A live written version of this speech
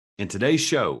In today's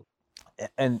show.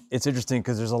 And it's interesting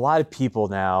because there's a lot of people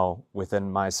now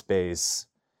within my space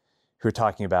who are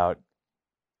talking about,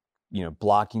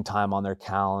 blocking time on their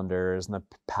calendars and the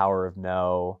power of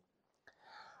no.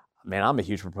 Man, I'm a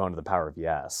huge proponent of the power of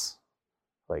yes.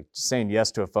 Like saying yes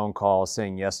to a phone call,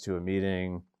 saying yes to a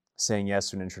meeting, saying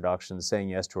yes to an introduction, saying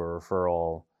yes to a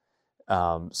referral.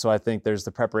 So I think there's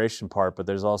the preparation part, but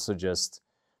there's also just,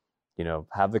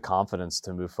 have the confidence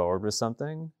to move forward with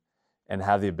something and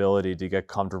have the ability to get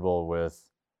comfortable with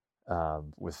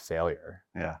failure.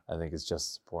 Yeah. I think it's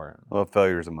just important. Well,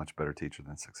 failure is a much better teacher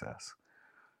than success.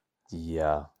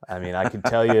 Yeah. I mean, I can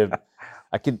tell you,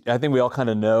 I think we all kind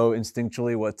of know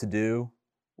instinctually what to do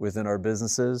within our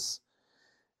businesses.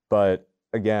 But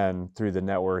again, through the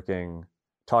networking,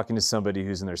 talking to somebody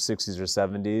who's in their 60s or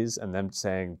 70s and them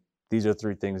saying, these are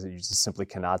 3 things that you just simply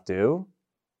cannot do,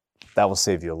 that will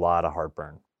save you a lot of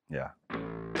heartburn. Yeah.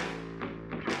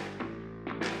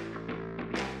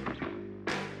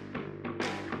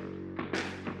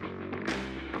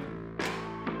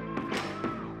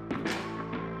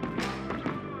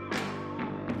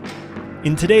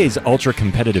 In today's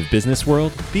ultra-competitive business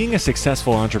world, being a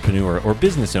successful entrepreneur or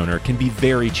business owner can be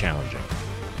very challenging.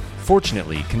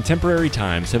 Fortunately, contemporary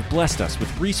times have blessed us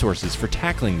with resources for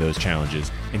tackling those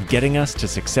challenges and getting us to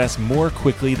success more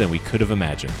quickly than we could have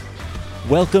imagined.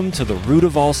 Welcome to The Root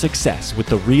of All Success with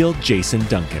the real Jason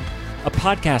Duncan, a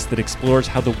podcast that explores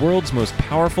how the world's most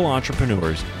powerful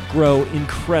entrepreneurs grow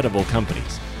incredible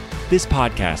companies. This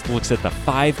podcast looks at the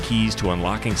 5 keys to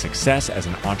unlocking success as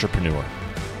an entrepreneur.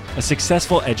 A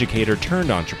successful educator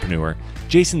turned entrepreneur,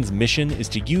 Jason's mission is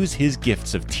to use his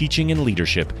gifts of teaching and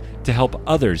leadership to help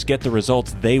others get the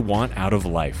results they want out of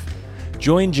life.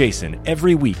 Join Jason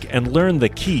every week and learn the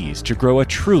keys to grow a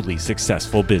truly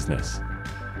successful business.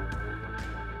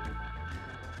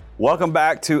 Welcome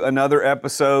back to another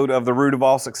episode of The Root of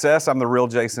All Success. I'm the real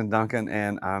Jason Duncan,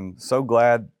 and I'm so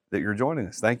glad that you're joining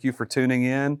us. Thank you for tuning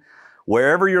in.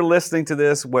 Wherever you're listening to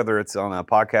this, whether it's on a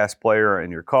podcast player in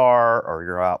your car, or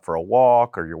you're out for a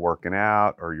walk, or you're working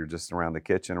out, or you're just around the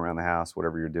kitchen, around the house,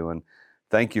 whatever you're doing,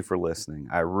 thank you for listening.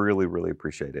 I really, really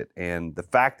appreciate it. And the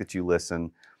fact that you listen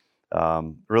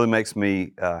really makes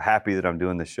me happy that I'm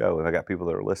doing this show and I got people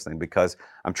that are listening, because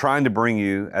I'm trying to bring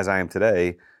you, as I am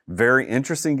today, very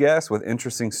interesting guests with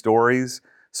interesting stories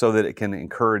so that it can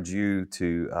encourage you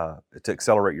to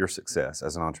accelerate your success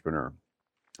as an entrepreneur.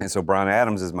 And so Brian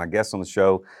Adams is my guest on the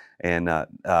show, and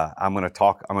I'm going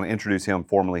to introduce him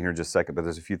formally here in just a second, but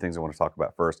there's a few things I want to talk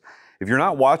about first. If you're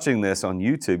not watching this on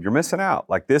YouTube, you're missing out.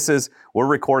 We're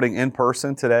recording in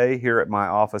person today here at my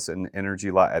office at Energy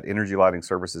Lighting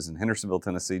Services in Hendersonville,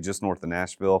 Tennessee, just north of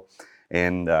Nashville.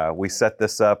 And we set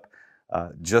this up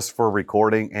just for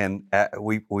recording. And I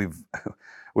was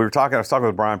talking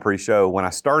with Brian pre-show. When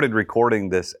I started recording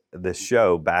this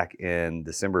show back in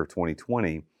December of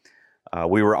 2020,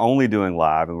 we were only doing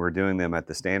live, and we were doing them at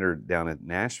the Standard down in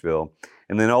Nashville.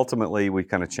 And then ultimately, we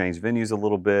kind of changed venues a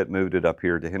little bit, moved it up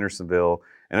here to Hendersonville.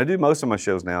 And I do most of my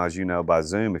shows now, as you know, by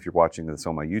Zoom. If you're watching this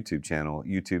on my YouTube channel,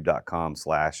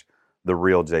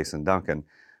 youtube.com/TheRealJasonDuncan.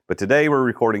 But today we're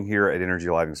recording here at Energy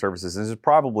Lighting Services. This is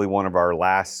probably one of our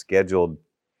last scheduled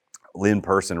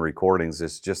in-person recordings.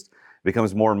 It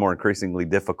becomes more and more increasingly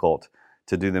difficult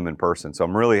to do them in person. So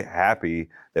I'm really happy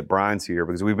that Brian's here,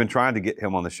 because we've been trying to get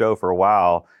him on the show for a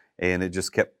while, and we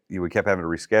kept having to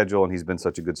reschedule, and he's been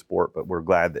such a good sport, but we're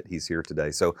glad that he's here today.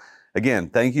 So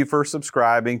again, thank you for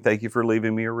subscribing. Thank you for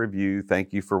leaving me a review.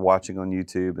 Thank you for watching on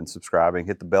YouTube and subscribing.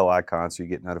 Hit the bell icon so you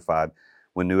get notified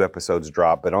when new episodes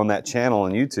drop. But on that channel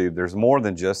on YouTube, there's more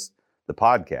than just the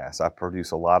podcast. I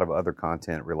produce a lot of other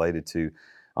content related to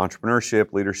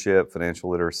entrepreneurship, leadership,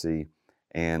 financial literacy,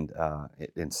 and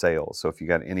in sales. So if you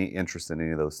got any interest in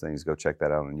any of those things, go check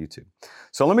that out on YouTube.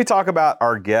 So let me talk about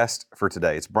our guest for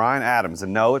today. It's Brian Adams.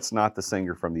 And no, it's not the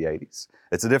singer from the 80s.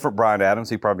 It's a different Brian Adams.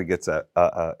 He probably gets a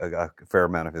fair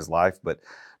amount of his life. But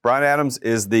Brian Adams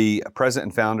is the president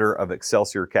and founder of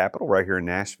Excelsior Capital right here in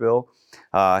Nashville.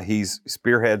 He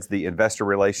spearheads the investor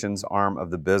relations arm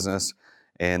of the business.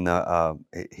 And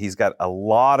he's got a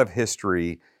lot of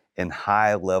history in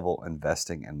high-level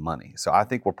investing and money. So I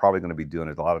think we're probably going to be doing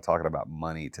a lot of talking about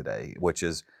money today, which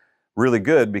is really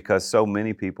good because so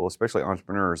many people, especially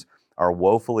entrepreneurs, are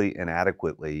woefully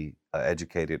inadequately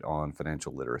educated on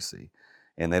financial literacy.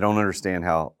 And they don't understand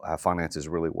how finances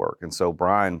really work. And so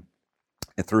Brian,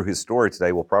 and through his story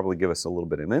today, will probably give us a little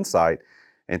bit of insight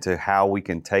into how we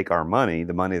can take our money,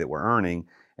 the money that we're earning,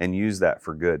 and use that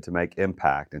for good, to make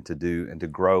impact and to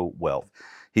grow wealth.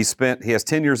 He has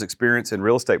 10 years experience in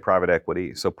real estate private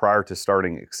equity. So prior to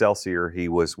starting Excelsior, he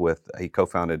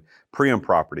co-founded Priam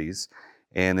Properties.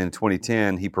 And in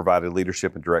 2010, he provided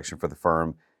leadership and direction for the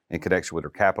firm in connection with their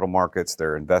capital markets,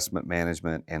 their investment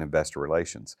management, and investor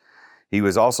relations. He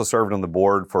was also served on the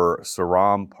board for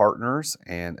Saram Partners,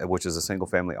 which is a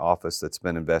single-family office that's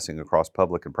been investing across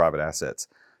public and private assets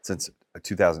since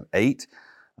 2008.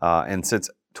 And since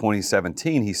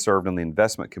 2017, he served on the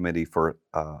investment committee for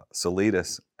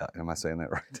Solidus. Am I saying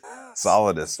that right?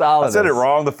 Solidus. I said it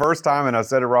wrong the first time, and I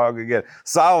said it wrong again.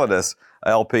 Solidus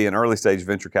LP, an early-stage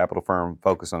venture capital firm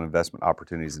focused on investment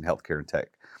opportunities in healthcare and tech.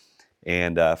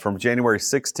 And from January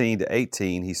 16 to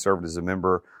 18, he served as a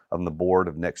member on the board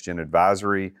of NextGen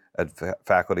Advisory,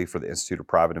 faculty for the Institute of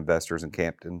Private Investors in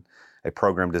Campton, a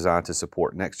program designed to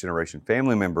support next-generation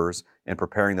family members in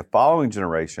preparing the following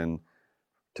generation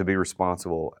to be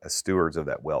responsible as stewards of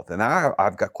that wealth. And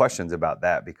I've got questions about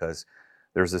that, because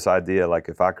there's this idea, like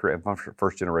if I'm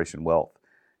first-generation wealth,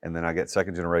 and then I get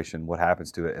second generation, what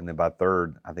happens to it? And then by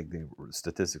third, I think the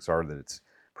statistics are that it's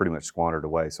pretty much squandered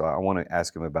away. So I want to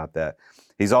ask him about that.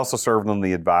 He's also served on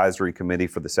the advisory committee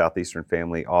for the Southeastern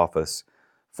Family Office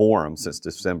Forum since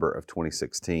December of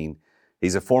 2016.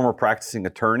 He's a former practicing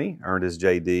attorney, earned his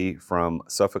JD from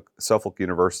Suffolk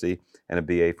University and a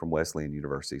BA from Wesleyan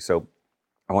University. So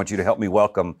I want you to help me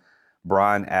welcome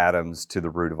Brian Adams to the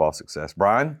Root of All Success.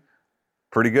 Brian,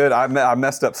 pretty good. I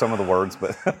messed up some of the words,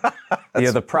 but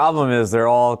yeah, the problem is they're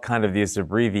all kind of these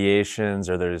abbreviations,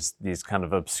 or there's these kind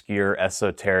of obscure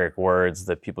esoteric words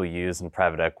that people use in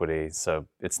private equity. So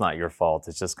it's not your fault.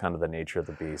 It's just kind of the nature of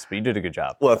the beast. But you did a good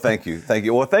job. Well, thank you.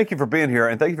 Well, thank you for being here,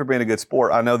 and thank you for being a good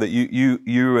sport. I know that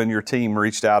you and your team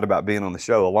reached out about being on the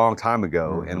show a long time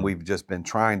ago, and we've just been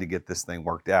trying to get this thing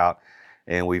worked out,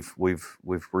 and we've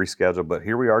rescheduled. But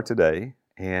here we are today.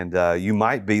 And you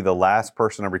might be the last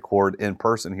person I record in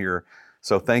person here.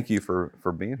 So thank you for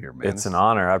being here, man. It's an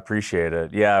honor. I appreciate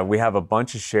it. Yeah, we have a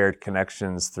bunch of shared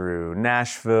connections through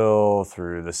Nashville,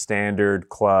 through the Standard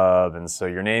Club. And so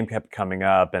your name kept coming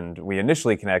up. And we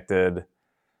initially connected,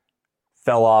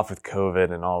 fell off with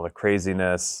COVID and all the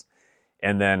craziness,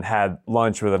 and then had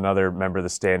lunch with another member of the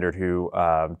Standard who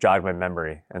jogged my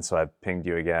memory. And so I pinged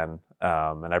you again.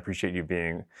 And I appreciate you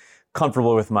being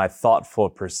comfortable with my thoughtful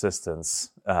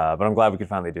persistence, but I'm glad we could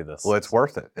finally do this. Well, it's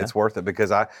worth it. It's worth it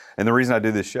because and the reason I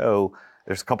do this show,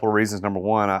 there's a couple of reasons. Number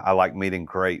one, I like meeting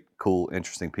great, cool,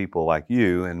 interesting people like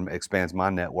you, and expands my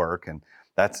network, and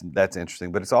that's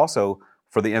interesting. But it's also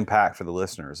for the impact for the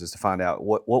listeners, is to find out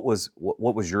what was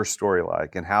your story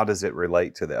like, and how does it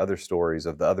relate to the other stories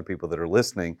of the other people that are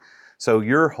listening. So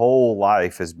your whole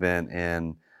life has been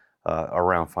in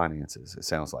around finances. It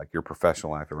sounds like your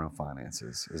professional life around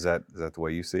finances. Is that the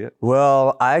way you see it?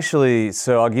 Well,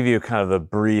 so I'll give you kind of the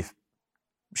brief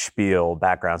spiel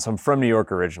background. So I'm from New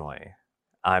York originally.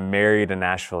 I'm married, a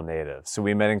Nashville native. So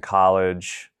we met in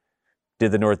college,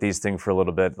 did the Northeast thing for a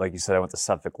little bit. Like you said, I went to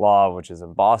Suffolk Law, which is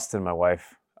in Boston. My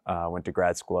wife went to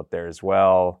grad school up there as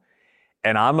well.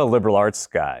 And I'm a liberal arts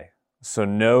guy. So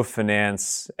no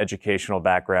finance educational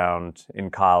background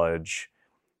in college.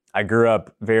 I grew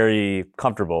up very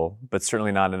comfortable, but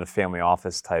certainly not in a family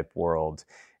office type world.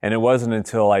 And it wasn't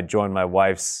until I joined my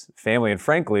wife's family, and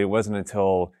frankly, it wasn't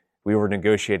until we were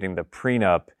negotiating the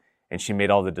prenup and she made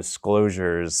all the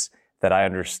disclosures that I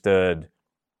understood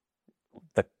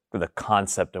the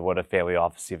concept of what a family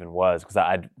office even was, because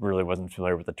I really wasn't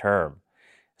familiar with the term.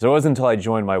 So it wasn't until I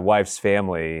joined my wife's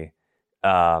family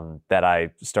that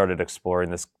I started exploring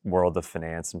this world of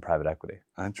finance and private equity.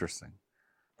 Interesting.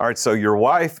 All right, so your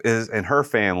wife and her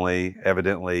family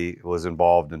evidently was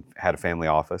involved and had a family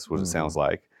office, which it sounds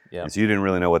like. Yeah. And so you didn't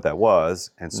really know what that was,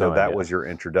 and so No that idea. was your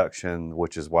introduction,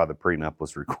 which is why the prenup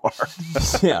was required.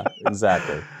 Yeah,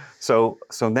 exactly. So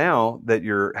now that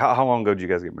how long ago did you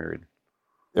guys get married?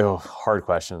 Oh, hard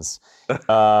questions. It'll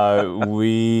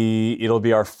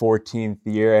be our 14th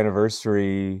year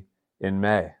anniversary in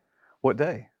May. What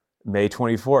day? May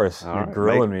 24th. All You're right.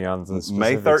 grilling me on the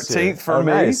May specifics here. 13th for Oh,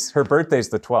 me. nice. Her birthday's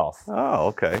the 12th. Oh,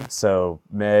 okay. So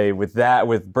May, with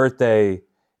birthday,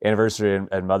 anniversary,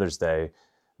 and Mother's Day,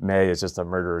 May is just a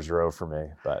murderer's row for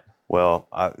me. But Well,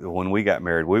 when we got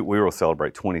married, we will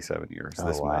celebrate 27 years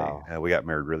this wow. May. We got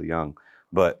married really young,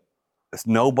 but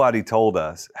nobody told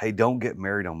us, hey, don't get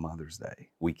married on Mother's Day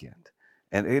weekend.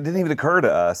 And it didn't even occur to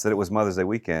us that it was Mother's Day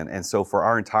weekend. And so for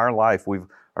our entire life,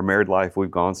 our married life, we've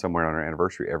gone somewhere on our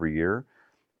anniversary every year.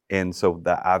 And so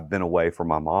I've been away from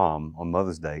my mom on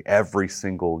Mother's Day every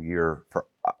single year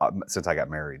since I got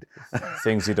married.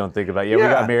 things you don't think about. Yeah, we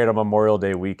got married on Memorial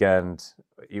Day weekend,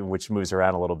 which moves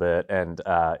around a little bit, and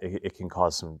it can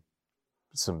cause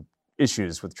some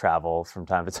issues with travel from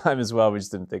time to time as well. We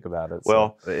just didn't think about it.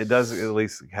 Well, it does at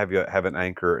least have an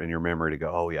anchor in your memory to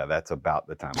go, oh yeah, that's about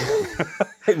the time.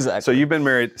 Exactly. So you've been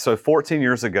married. So 14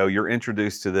 years ago, you're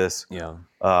introduced to this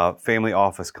family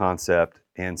office concept.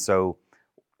 And so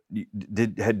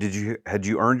had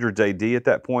you earned your JD at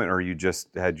that point, or you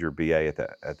just had your BA at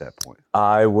that point?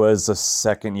 I was a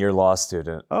second-year law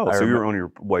student. Oh, so you were on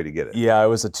your way to get it. Yeah, I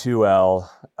was a 2L.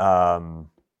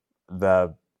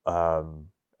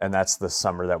 And that's the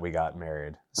summer that we got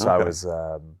married. So okay.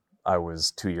 I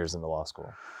was 2 years into law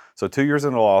school. So 2 years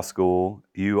into law school,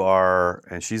 you are,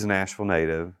 and she's a Nashville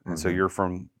native, and so you're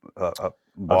from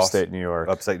upstate New York.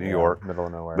 Upstate New York, middle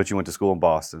of nowhere. But you went to school in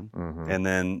Boston, and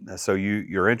then so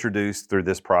you're introduced through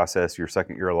this process, your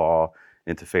second year of law,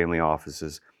 into family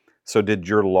offices. So did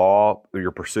your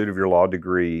pursuit of your law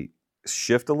degree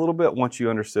shift a little bit once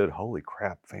you understood, holy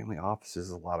crap, family offices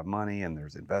is a lot of money, and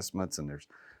there's investments, and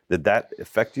did that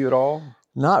affect you at all?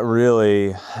 Not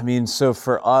really. I mean, so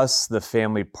for us, the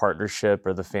family partnership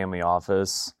or the family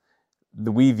office,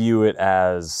 we view it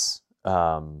as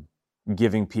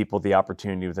giving people the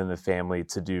opportunity within the family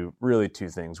to do really two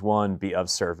things. One, be of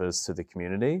service to the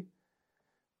community,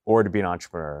 or to be an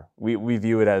entrepreneur. We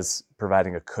view it as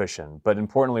providing a cushion, but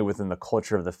importantly, within the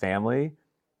culture of the family,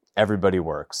 everybody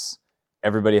works.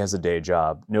 Everybody has a day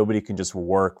job. Nobody can just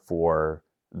work for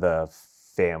the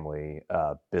family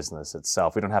business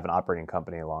itself. We don't have an operating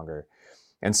company any longer.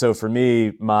 And so for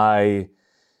me, my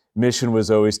mission was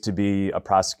always to be a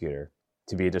prosecutor,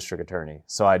 to be a district attorney.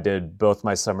 So I did both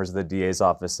my summers at the DA's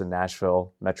office in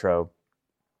Nashville Metro.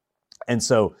 And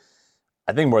so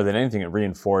I think more than anything, it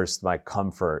reinforced my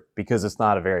comfort because it's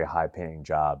not a very high paying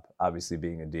job, obviously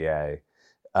being a DA,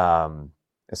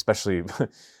 especially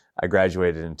I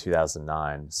graduated in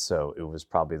 2009. So it was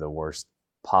probably the worst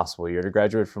possible year to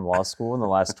graduate from law school in the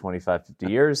last 25, 50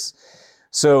 years.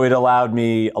 So it allowed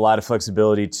me a lot of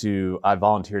flexibility I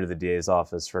volunteered at the DA's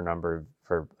office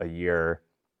for a year.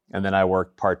 And then I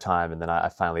worked part-time. And then I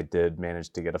finally did manage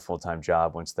to get a full-time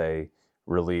job once they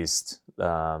released.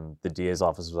 The DA's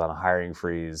office was on a hiring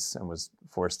freeze and was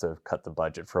forced to cut the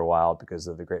budget for a while because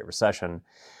of the Great Recession.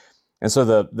 And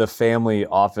so the family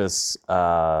office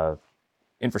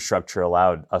infrastructure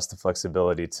allowed us the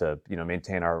flexibility to,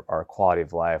 maintain our quality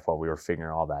of life while we were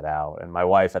figuring all that out. And my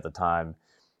wife at the time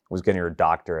was getting her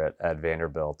doctorate at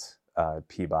Vanderbilt,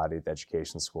 Peabody, the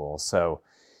education school. So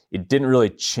it didn't really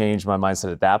change my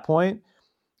mindset at that point.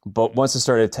 But once I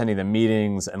started attending the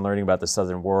meetings and learning about the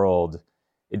Southern world,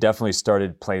 it definitely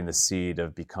started planting the seed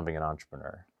of becoming an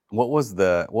entrepreneur. What was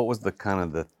the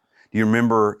do you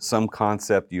remember some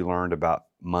concept you learned about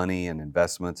money and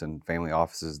investments and family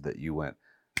offices that you went,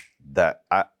 that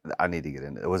I need to get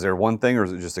into? Was there one thing, or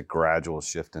was it just a gradual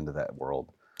shift into that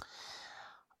world?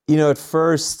 At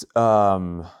first,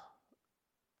 I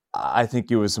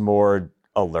think it was more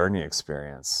a learning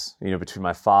experience, between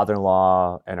my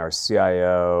father-in-law and our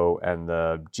CIO and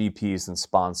the GPs and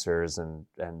sponsors and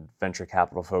venture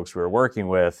capital folks we were working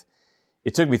with.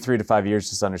 It took me 3 to 5 years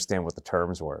just to understand what the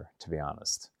terms were, to be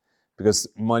honest, because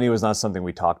money was not something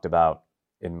we talked about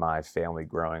in my family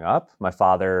growing up. My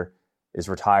father is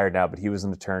retired now, but he was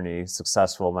an attorney,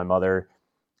 successful. My mother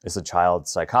is a child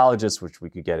psychologist, which we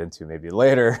could get into maybe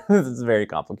later. It's very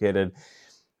complicated.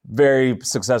 Very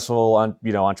successful,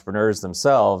 entrepreneurs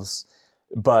themselves,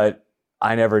 but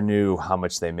I never knew how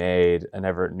much they made. I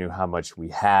never knew how much we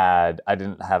had. I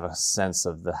didn't have a sense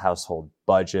of the household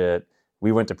budget.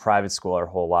 We went to private school our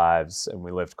whole lives and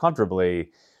we lived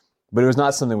comfortably, but it was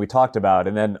not something we talked about.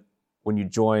 And then when you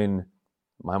join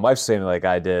my wife's family like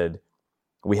I did,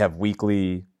 we have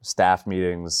weekly staff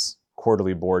meetings,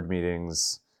 quarterly board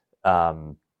meetings,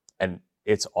 and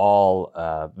it's all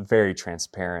very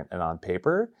transparent and on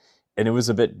paper. And it was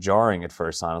a bit jarring at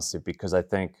first, honestly, because I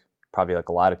think probably like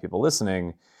a lot of people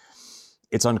listening,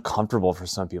 it's uncomfortable for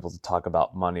some people to talk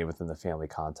about money within the family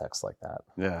context like that.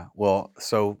 Yeah. Well,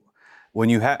 so when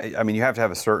you have to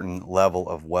have a certain level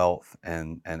of wealth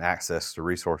and access to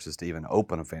resources to even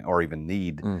open a family or even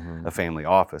need a family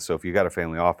office. So if you got a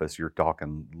family office, you're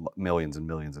talking millions and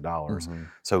millions of dollars.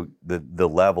 So the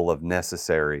level of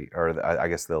necessary, or I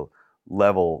guess that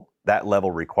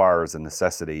level requires a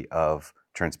necessity of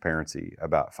transparency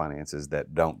about finances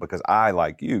that don't, because I,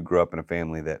 like you, grew up in a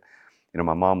family that,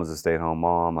 my mom was a stay-at-home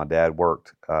mom, my dad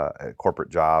worked a corporate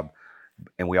job,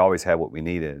 and we always had what we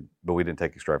needed, but we didn't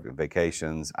take extravagant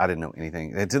vacations. I didn't know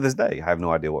anything. And to this day, I have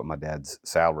no idea what my dad's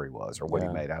salary was or what he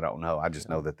made. I don't know. I just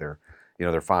know that they're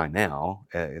fine now,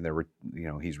 and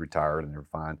he's retired and they're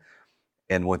fine.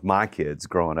 And with my kids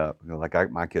growing up,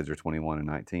 my kids are 21 and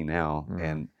 19 now,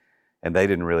 and and they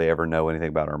didn't really ever know anything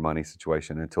about our money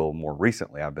situation until more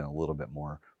recently. I've been a little bit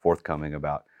more forthcoming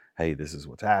about, hey, this is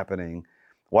what's happening.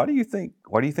 Why do you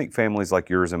think families like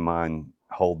yours and mine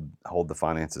hold the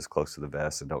finances close to the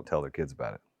vest and don't tell their kids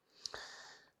about it?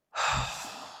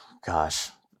 Gosh,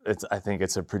 I think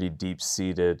it's a pretty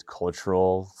deep-seated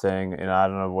cultural thing. And I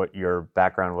don't know what your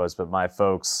background was, but my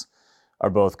folks are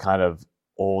both kind of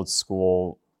old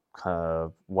school, kind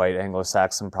of white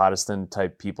Anglo-Saxon Protestant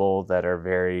type people that are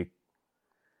very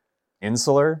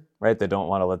insular, right? They don't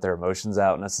want to let their emotions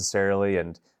out necessarily.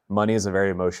 And money is a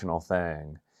very emotional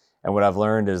thing. And what I've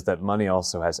learned is that money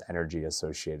also has energy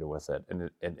associated with it.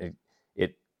 And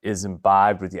it is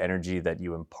imbibed with the energy that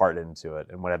you impart into it.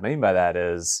 And what I mean by that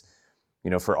is,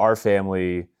 for our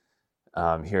family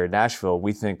here in Nashville,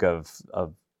 we think of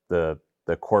the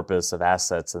corpus of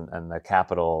assets and the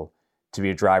capital to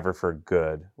be a driver for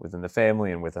good within the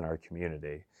family and within our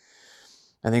community.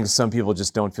 I think some people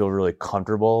just don't feel really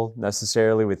comfortable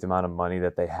necessarily with the amount of money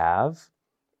that they have.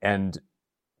 And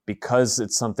because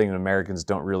it's something that Americans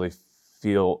don't really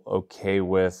feel okay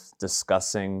with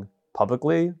discussing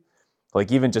publicly,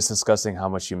 like even just discussing how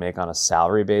much you make on a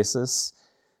salary basis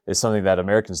is something that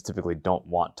Americans typically don't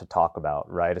want to talk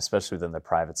about, right? Especially within the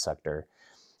private sector.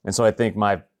 And so I think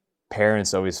my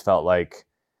parents always felt like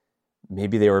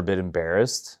maybe they were a bit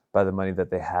embarrassed by the money that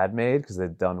they had made because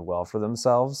they'd done well for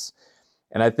themselves.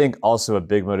 And I think also a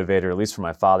big motivator, at least from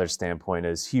my father's standpoint,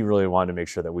 is he really wanted to make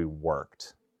sure that we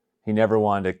worked. He never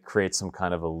wanted to create some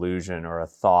kind of illusion or a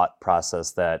thought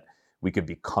process that we could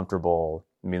be comfortable.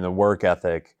 I mean, the work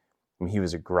ethic, he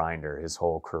was a grinder his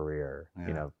whole career,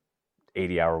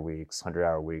 80-hour weeks,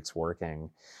 100-hour weeks working.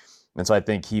 And so I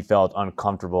think he felt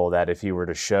uncomfortable that if he were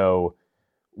to show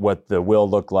what the will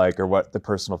looked like or what the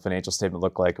personal financial statement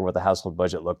looked like or what the household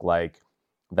budget looked like,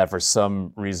 that for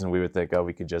some reason we would think, oh,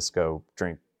 we could just go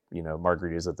drink,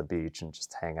 margaritas at the beach and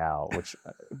just hang out, which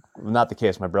not the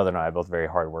case. My brother and I are both very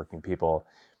hardworking people.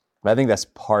 But I think that's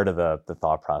part of the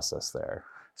thought process there.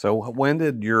 So when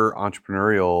did your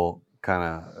entrepreneurial kind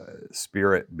of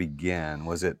spirit begin?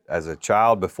 Was it as a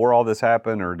child before all this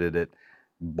happened, or did it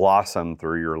blossom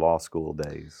through your law school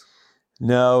days?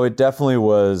 No, it definitely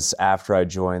was after I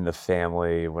joined the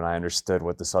family when I understood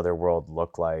what this other world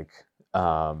looked like.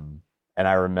 And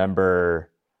I remember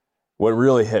what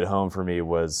really hit home for me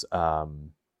was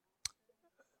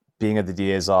being at the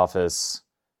DA's office.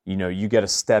 You get a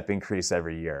step increase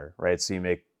every year, right? So you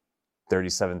make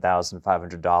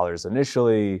 $37,500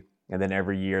 initially, and then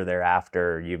every year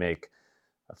thereafter you make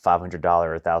a $500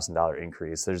 or $1,000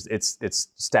 increase. It's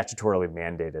statutorily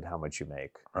mandated how much you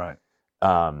make. Right.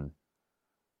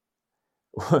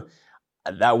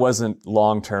 That wasn't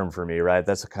long-term for me, right?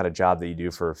 That's the kind of job that you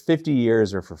do for 50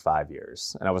 years or for 5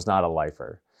 years. And I was not a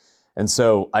lifer. And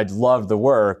so I loved the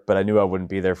work, but I knew I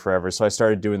wouldn't be there forever. So I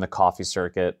started doing the coffee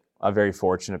circuit. I'm very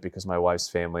fortunate because my wife's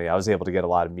family, I was able to get a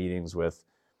lot of meetings with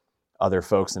other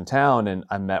folks in town, and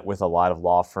I met with a lot of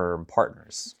law firm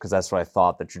partners because that's what I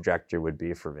thought the trajectory would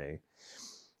be for me.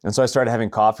 And so I started having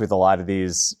coffee with a lot of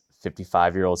these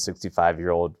 55-year-old,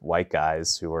 65-year-old white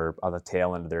guys who were on the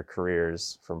tail end of their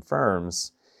careers from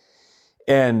firms,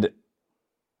 and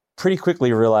pretty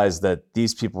quickly realized that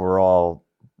these people were all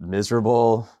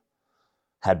miserable,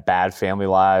 had bad family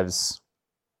lives.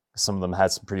 Some of them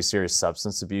had some pretty serious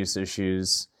substance abuse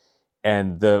issues.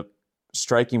 And the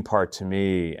striking part to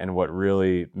me, and what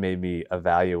really made me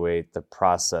evaluate the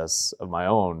process of my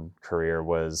own career,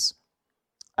 was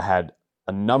I had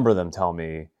a number of them tell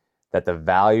me that the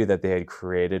value that they had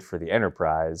created for the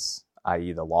enterprise,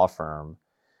 i.e. the law firm,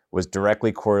 was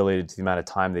directly correlated to the amount of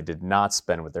time they did not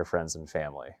spend with their friends and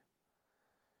family.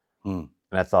 And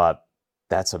I thought,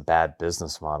 that's a bad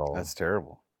business model. That's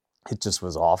terrible. It just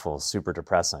was awful, super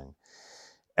depressing.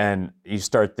 And you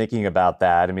start thinking about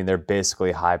that. I mean, they're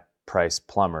basically high-priced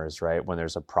plumbers, right? When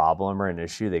there's a problem or an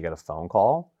issue, they get a phone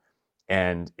call.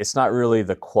 And it's not really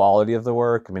the quality of the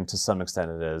work. I mean, to some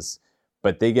extent it is.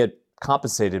 But they get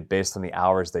compensated based on the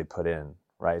hours they put in,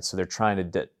 right? So they're trying to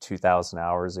get 2,000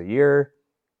 hours a year.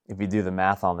 If you do the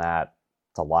math on that,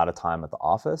 it's a lot of time at the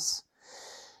office.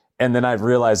 And then I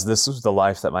realized this was the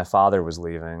life that my father was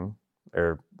leaving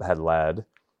or had led.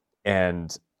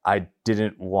 And I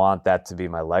didn't want that to be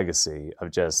my legacy of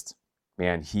just,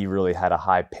 man, he really had a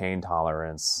high pain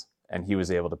tolerance and he was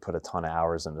able to put a ton of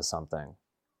hours into something.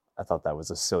 I thought that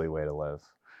was a silly way to live.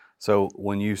 So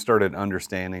when you started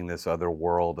understanding this other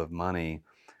world of money,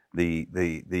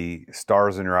 the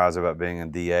stars in your eyes about being a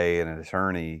DA and an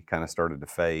attorney kind of started to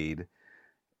fade.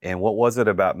 And what was it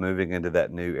about moving into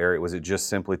that new area? Was it just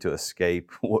simply to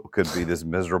escape what could be this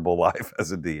miserable life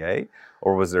as a DA?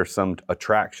 Or was there some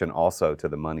attraction also to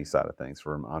the money side of things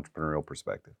from an entrepreneurial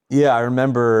perspective? Yeah, I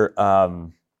remember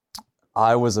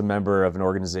I was a member of an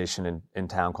organization in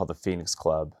town called the Phoenix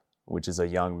Club, which is a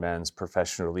young men's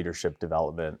professional leadership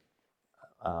development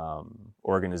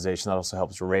organization that also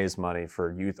helps raise money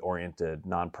for youth-oriented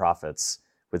nonprofits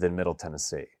within Middle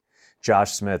Tennessee.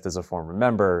 Josh Smith is a former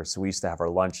member, so we used to have our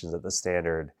lunches at the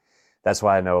Standard. That's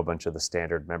why I know a bunch of the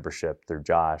Standard membership through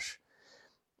Josh.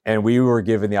 And we were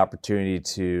given the opportunity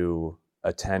to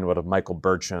attend one of Michael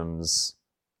Burcham's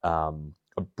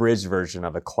abridged version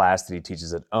of a class that he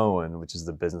teaches at Owen, which is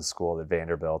the business school at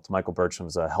Vanderbilt. Michael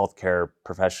Burcham's a healthcare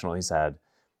professional. He's had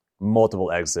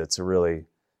multiple exits, a really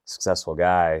successful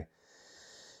guy.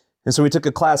 And so we took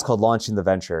a class called Launching the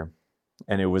Venture.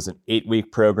 And it was an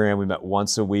 8-week program. We met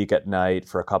once a week at night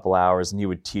for a couple hours, and he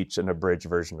would teach an abridged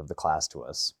version of the class to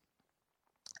us.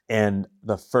 And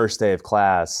the first day of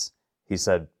class, he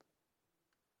said,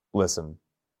 listen,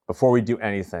 before we do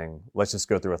anything, let's just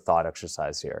go through a thought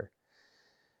exercise here.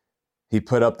 He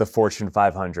put up the Fortune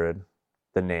 500,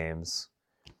 the names,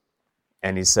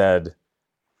 and he said,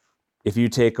 if you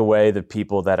take away the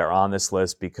people that are on this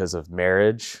list because of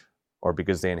marriage or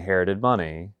because they inherited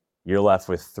money, you're left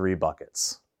with 3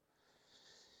 buckets.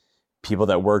 People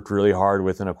that worked really hard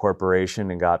within a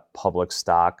corporation and got public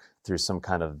stock through some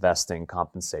kind of vesting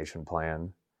compensation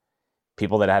plan.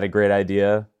 People that had a great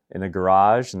idea in a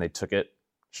garage and they took it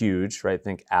huge, right?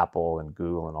 Think Apple and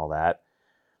Google and all that.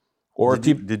 Or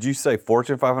did you say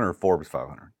Fortune 500 or Forbes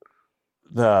 500?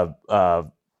 The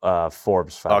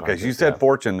Forbes 500. Okay, so you said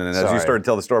Fortune, and as you started to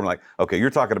tell the story, I'm like, okay, you're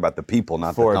talking about the people,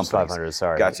 not Forbes the companies. 500,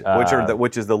 sorry. Gotcha.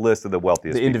 Which is the list of the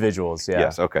wealthiest the people? Individuals, yeah.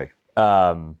 Yes, okay.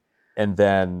 And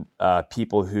then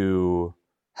people who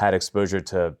had exposure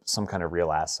to some kind of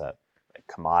real asset, like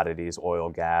commodities, oil,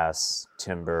 gas,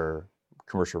 timber,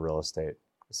 commercial real estate,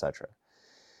 etc.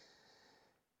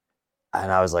 And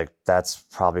I was like, that's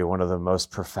probably one of the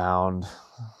most profound,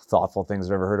 thoughtful things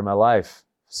I've ever heard in my life.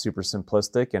 Super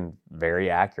simplistic and very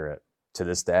accurate to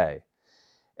this day.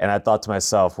 And I thought to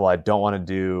myself, well, I don't want to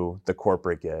do the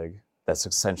corporate gig. That's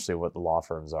essentially what the law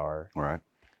firms are. Right.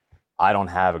 I don't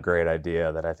have a great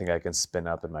idea that I think I can spin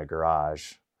up in my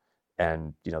garage.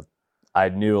 And, I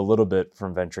knew a little bit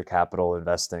from venture capital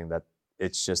investing that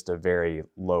it's just a very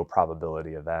low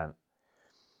probability event.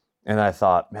 And I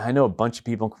thought, man, I know a bunch of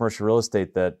people in commercial real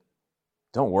estate that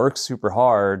don't work super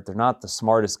hard. They're not the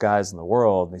smartest guys in the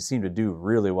world. And they seem to do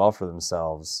really well for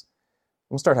themselves.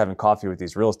 I'm going to start having coffee with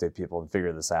these real estate people and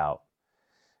figure this out.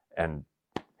 And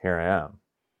here I am.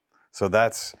 So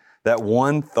that's that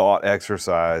one thought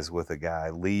exercise with a guy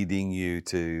leading you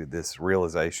to this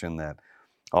realization that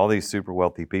all these super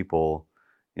wealthy people,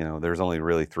 there's only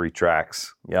really 3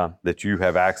 tracks that you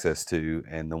have access to,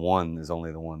 and the one is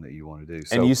only the one that you want to do.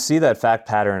 So, and you see that fact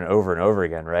pattern over and over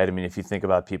again, right? I mean, if you think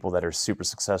about people that are super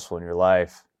successful in your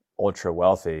life, ultra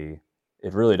wealthy,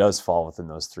 it really does fall within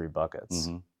those 3 buckets.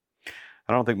 Mm-hmm.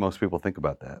 I don't think most people think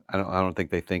about that. I don't think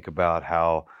they think about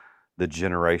how the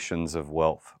generations of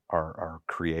wealth are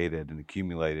created and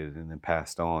accumulated and then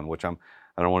passed on, which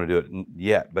I don't want to do it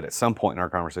yet, but at some point in our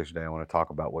conversation today, I want to talk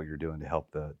about what you're doing to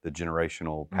help the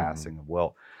generational passing of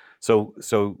wealth. So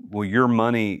well, your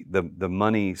money, the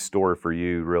money story for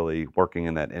you really working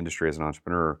in that industry as an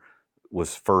entrepreneur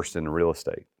was first in real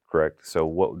estate, correct? So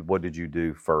what did you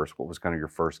do first? What was kind of your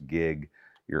first gig,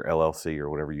 your LLC or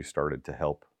whatever you started to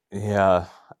help? Yeah.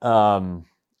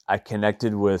 I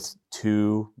connected with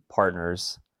 2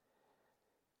 partners,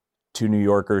 2 New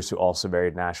Yorkers who also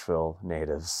married Nashville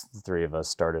natives. The 3 of us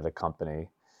started a company.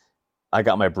 I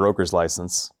got my broker's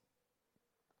license,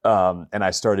 and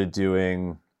I started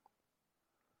doing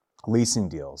leasing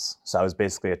deals. So I was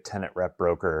basically a tenant rep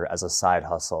broker as a side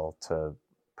hustle to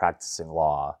practicing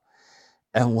law,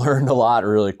 and learned a lot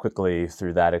really quickly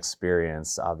through that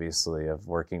experience, obviously, of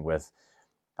working with,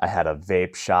 I had a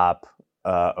vape shop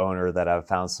owner that I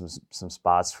found some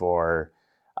spots for.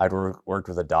 I'd worked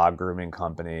with a dog grooming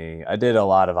company. I did a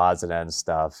lot of odds and ends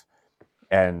stuff,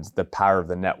 and the power of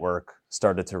the network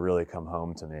started to really come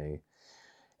home to me.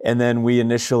 And then we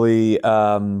initially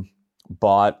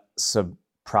bought some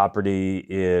property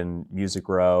in Music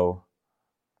Row,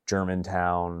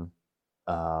 Germantown,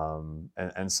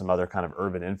 and some other kind of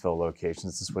urban infill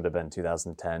locations. This would have been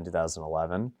 2010,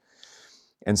 2011.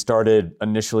 And started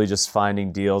initially just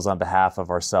finding deals on behalf of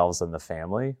ourselves and the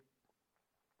family.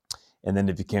 And then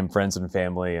it became friends and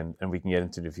family, and we can get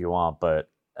into it if you want. But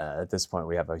at this point,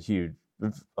 we have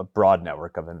a broad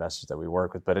network of investors that we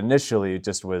work with. But initially, it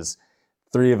just was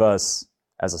 3 of us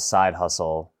as a side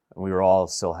hustle And we were all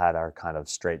still had our kind of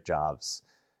straight jobs,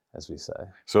 as we say.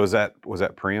 So was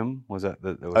that Priam? Was that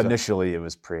Initially, it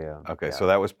was Priam. Okay, yeah. so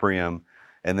that was Priam,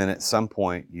 and then at some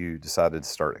point you decided to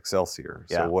start Excelsior.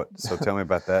 Yeah. So tell me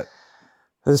about that.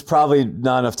 There's probably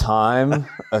not enough time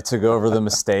to go over the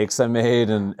mistakes I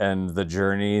made and the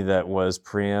journey that was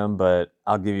Priam, but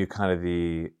I'll give you kind of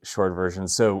the short version.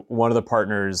 So one of the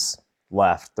partners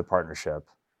left the partnership,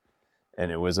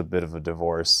 and it was a bit of a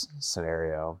divorce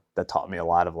scenario that taught me a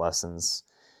lot of lessons.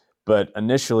 But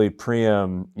initially,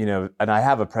 Priam, and I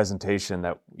have a presentation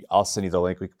that I'll send you the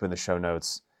link. We can put in the show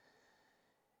notes.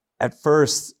 At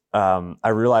first, I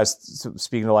realized,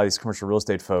 speaking to a lot of these commercial real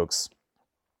estate folks,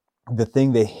 the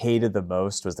thing they hated the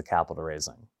most was the capital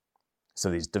raising.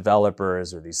 So these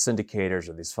developers or these syndicators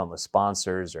or these fundless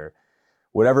sponsors or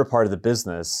whatever part of the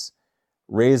business,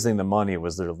 raising the money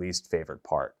was their least favorite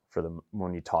part for them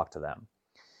when you talk to them.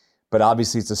 But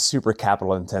obviously, it's a super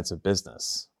capital intensive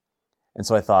business. And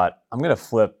so I thought, I'm going to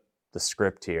flip the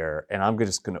script here, and I'm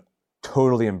just going to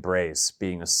totally embrace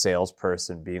being a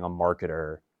salesperson, being a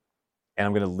marketer, and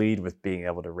I'm going to lead with being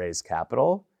able to raise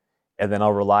capital. And then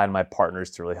I'll rely on my partners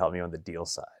to really help me on the deal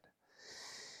side.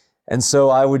 And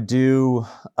so I would do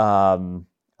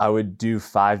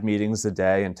 5 meetings a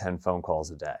day and 10 phone calls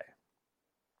a day.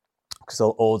 Because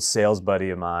an old sales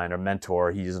buddy of mine, or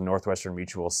mentor, he's a Northwestern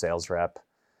Mutual sales rep,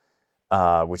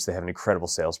 which they have an incredible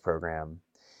sales program.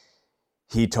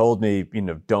 He told me,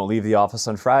 don't leave the office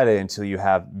on Friday until you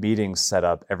have meetings set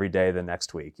up every day the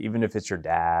next week. Even if it's your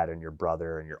dad and your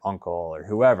brother and your uncle or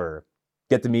whoever,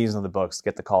 get the meetings on the books,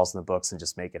 get the calls on the books, and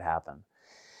just make it happen.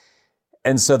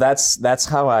 And so that's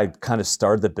how I kind of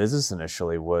started the business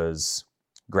initially, was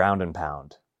ground and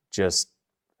pound. Just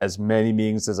as many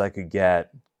meetings as I could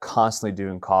get, constantly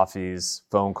doing coffees,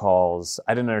 phone calls.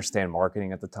 I didn't understand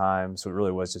marketing at the time, so it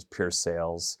really was just pure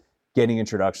sales, getting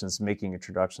introductions, making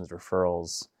introductions,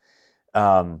 referrals.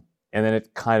 And then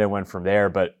it kind of went from there.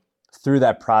 But through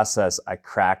that process, I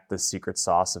cracked the secret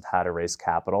sauce of how to raise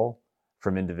capital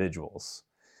from individuals,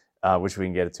 which we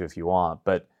can get into if you want.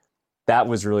 But that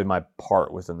was really my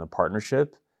part within the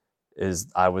partnership, is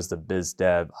I was the biz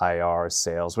dev, IR,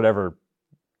 sales, whatever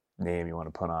name you want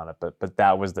to put on it. But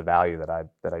that was the value that I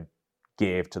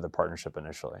gave to the partnership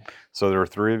initially. So there were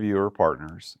 3 of you who were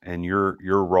partners, and your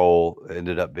role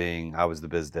ended up being, I was the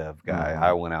biz dev guy. Mm-hmm.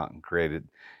 I went out and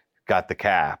got the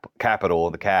capital,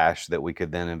 the cash that we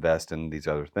could then invest in these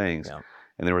other things. Yeah.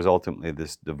 And there was ultimately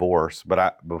this divorce.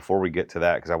 But before we get to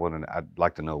that, because I'd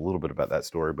like to know a little bit about that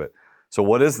story. But so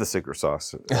what is the secret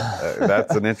sauce?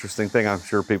 That's an interesting thing I'm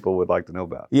sure people would like to know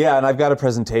about. Yeah, and I've got a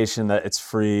presentation that it's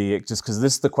free, just because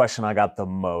this is the question I got the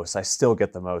most. I still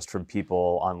get the most from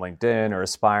people on LinkedIn or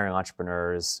aspiring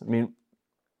entrepreneurs. I mean,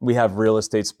 we have real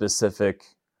estate specific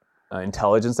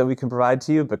intelligence that we can provide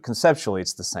to you, but conceptually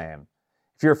it's the same.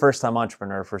 If you're a first-time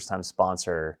entrepreneur, first-time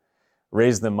sponsor,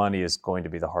 raising the money is going to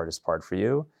be the hardest part for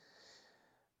you.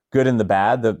 Good and the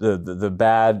bad. The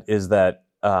bad is that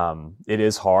it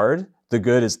is hard. The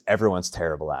good is everyone's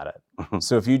terrible at it.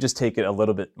 So if you just take it a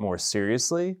little bit more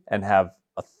seriously and have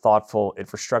a thoughtful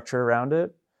infrastructure around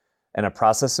it and a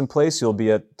process in place, you'll be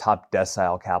a top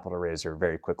decile capital raiser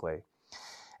very quickly.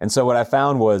 And so what I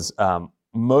found was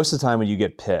most of the time when you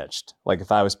get pitched, like if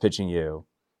I was pitching you,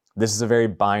 this is a very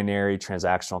binary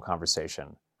transactional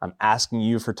conversation. I'm asking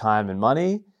you for time and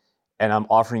money, and I'm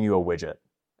offering you a widget,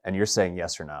 and you're saying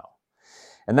yes or no.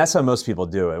 And that's how most people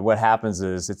do it. What happens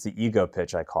is it's the ego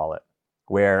pitch, I call it,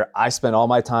 where I spend all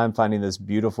my time finding this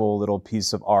beautiful little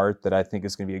piece of art that I think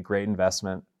is going to be a great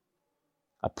investment.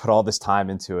 I put all this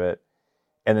time into it.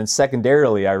 And then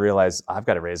secondarily, I realize I've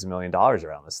got to raise $1 million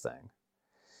around this thing.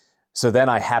 So then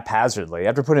I haphazardly,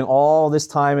 after putting all this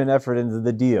time and effort into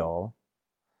the deal,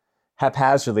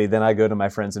 haphazardly, then I go to my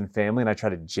friends and family and I try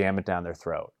to jam it down their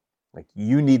throat. Like,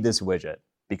 you need this widget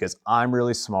because I'm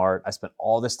really smart. I spent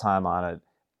all this time on it.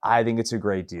 I think it's a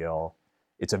great deal.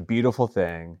 It's a beautiful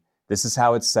thing. This is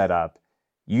how it's set up.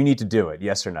 You need to do it,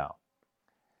 yes or no?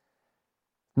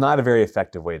 Not a very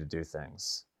effective way to do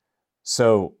things.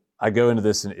 So I go into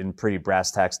this in pretty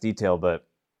brass tacks detail, but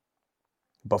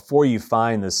before you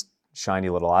find this shiny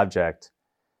little object,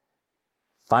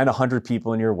 find 100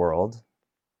 people in your world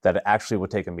that actually will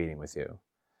take a meeting with you.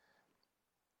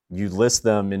 You list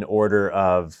them in order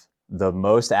of the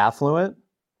most affluent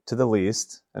to the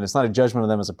least, and it's not a judgment of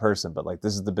them as a person, but like,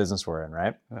 this is the business we're in,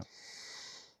 right? Yeah.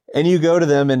 And you go to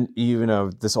them and you know,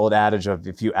 this old adage of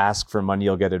if you ask for money,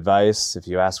 you'll get advice. If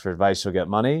you ask for advice, you'll get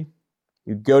money.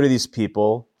 You go to these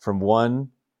people from 1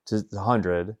 to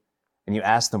 100 and you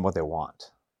ask them what they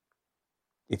want.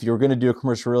 If you were going to do a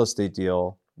commercial real estate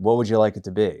deal, what would you like it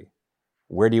to be?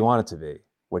 Where do you want it to be?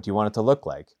 What do you want it to look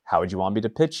like? How would you want me to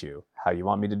pitch you? How do you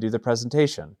want me to do the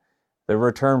presentation? The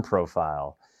return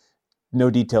profile. No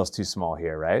details too small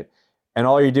here, right? And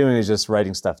all you're doing is just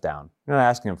writing stuff down. You're not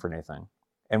asking them for anything.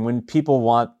 And when people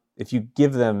want, if you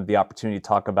give them the opportunity to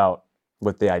talk about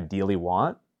what they ideally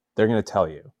want, they're going to tell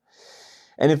you.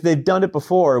 And if they've done it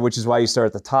before, which is why you start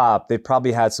at the top, they've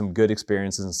probably had some good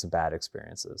experiences and some bad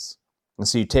experiences. And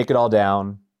so you take it all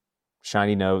down,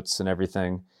 shiny notes and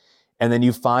everything, and then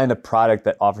you find a product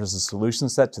that offers a solution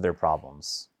set to their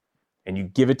problems. And you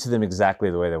give it to them exactly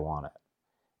the way they want it.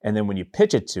 And then when you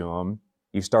pitch it to them,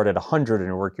 you start at 100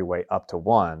 and work your way up to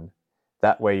 1.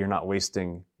 That way you're not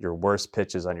wasting your worst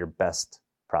pitches on your best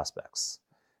prospects.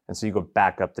 And so you go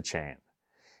back up the chain.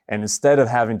 And instead of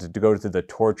having to go through the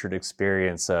tortured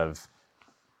experience of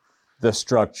the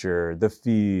structure, the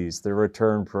fees, the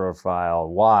return profile,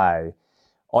 why,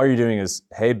 all you're doing is,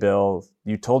 hey, Bill,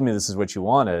 you told me this is what you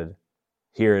wanted.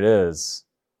 Here it is.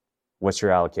 What's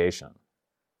your allocation?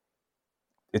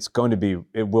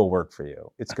 It will work for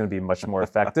you. It's going to be much more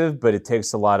effective, but it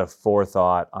takes a lot of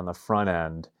forethought on the front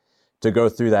end to go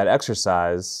through that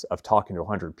exercise of talking to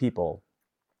 100 people,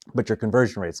 but your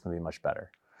conversion rate is going to be much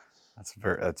better.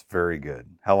 That's very good.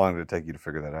 How long did it take you to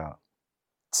figure that out?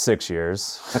 6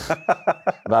 years,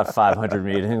 about 500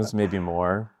 meetings, maybe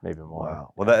more.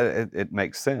 Wow. Well, it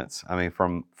makes sense. I mean,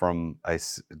 from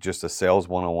just a sales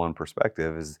 101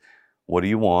 perspective is, what do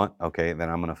you want? Okay, then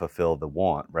I'm going to fulfill the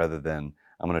want rather than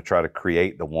I'm going to try to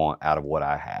create the want out of what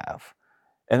I have.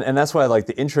 And that's why I like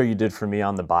the intro you did for me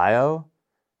on the bio.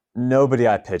 Nobody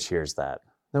I pitch hears that.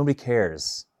 Nobody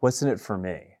cares. What's in it for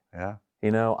me? Yeah.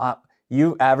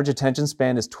 You average attention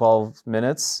span is 12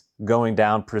 minutes, going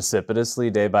down precipitously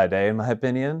day by day, in my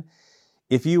opinion.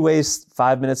 If you waste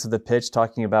 5 minutes of the pitch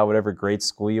talking about whatever great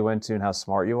school you went to and how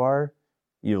smart you are,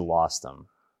 you lost them.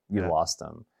 Lost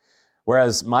them.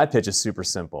 Whereas my pitch is super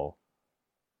simple.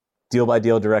 Deal by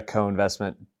deal direct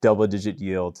co-investment, double-digit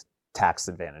yield, tax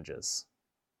advantages.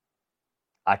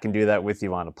 I can do that with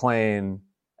you on a plane,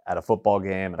 at a football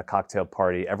game, at a cocktail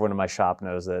party. Everyone in my shop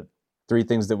knows it. 3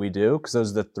 things that we do, because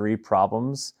those are the 3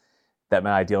 problems that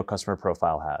my ideal customer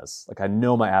profile has. Like, I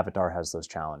know my avatar has those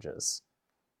challenges.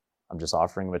 I'm just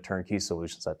offering them a turnkey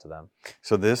solution set to them.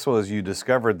 So you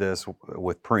discovered this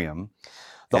with Priam.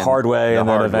 The hard way, and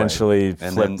then eventually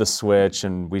flipped the switch,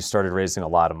 and we started raising a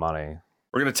lot of money.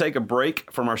 We're going to take a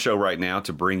break from our show right now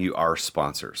to bring you our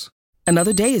sponsors.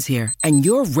 Another day is here, and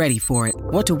you're ready for it.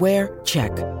 What to wear?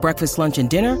 Check. Breakfast, lunch, and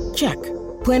dinner? Check.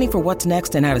 Planning for what's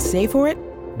next and how to save for it?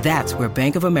 That's where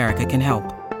Bank of America can help.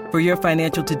 For your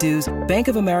financial to-dos, Bank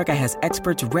of America has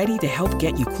experts ready to help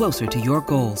get you closer to your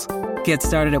goals. Get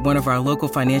started at one of our local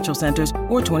financial centers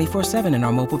or 24/7 in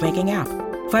our mobile banking app.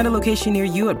 Find a location near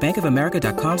you at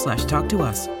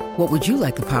bankofamerica.com/talktous. What would you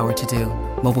like the power to do?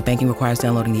 Mobile banking requires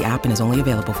downloading the app and is only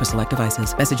available for select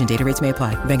devices. Message and data rates may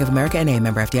apply. Bank of America N.A.,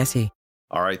 member FDIC.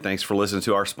 All right, thanks for listening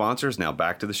to our sponsors. Now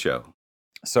back to the show.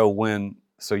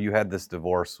 So you had this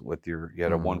divorce with you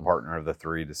had one partner of the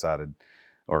 3 decided,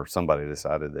 or somebody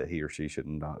decided that he or she should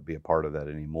not be a part of that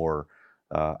anymore.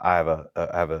 I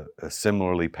have a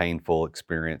similarly painful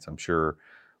experience, I'm sure.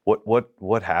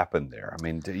 What happened there? I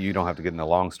mean, you don't have to get in a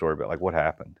long story, but what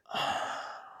happened?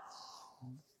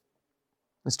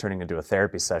 It's turning into a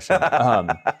therapy session,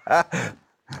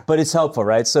 but it's helpful,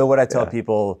 right? So what I tell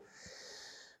people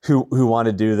who want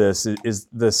to do this is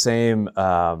the same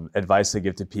advice I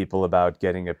give to people about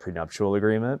getting a prenuptial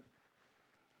agreement.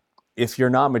 If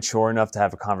you're not mature enough to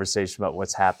have a conversation about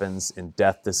what happens in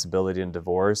death, disability, and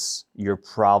divorce, you're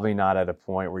probably not at a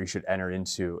point where you should enter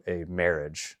into a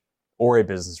marriage or a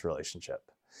business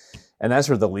relationship. And that's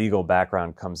where the legal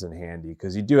background comes in handy,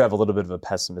 because you do have a little bit of a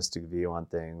pessimistic view on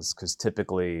things, because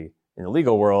typically in the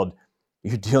legal world,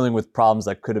 you're dealing with problems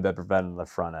that could have been prevented on the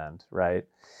front end, right?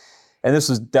 And this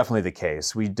was definitely the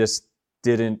case. We just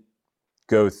didn't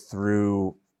go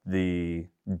through the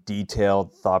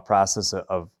detailed thought process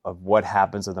of what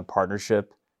happens in the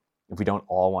partnership if we don't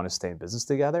all want to stay in business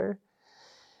together.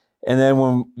 And then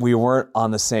when we weren't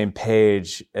on the same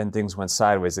page and things went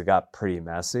sideways, it got pretty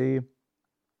messy.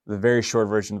 The very short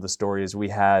version of the story is we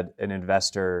had an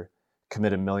investor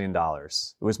commit $1 million.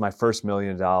 It was my first $1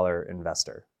 million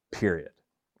investor, period.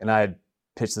 And I had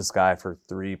pitched this guy for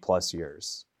 3+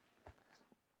 years.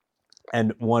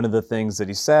 And one of the things that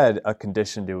he said, a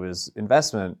condition to his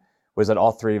investment, was that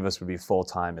all 3 of us would be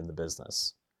full-time in the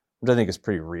business, which I think is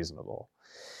pretty reasonable.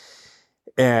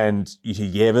 And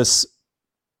he gave us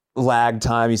lag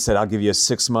time. He said, I'll give you a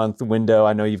 6-month window.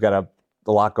 I know you've got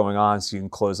a lot going on, so you can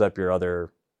close up your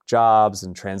other jobs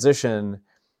and transition.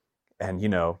 And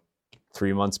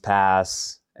 3 months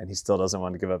pass, and he still doesn't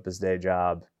want to give up his day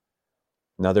job.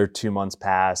 Another 2 months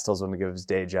passed, tells him to give his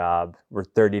day job. We're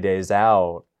 30 days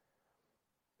out,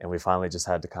 and we finally just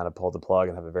had to kind of pull the plug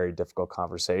and have a very difficult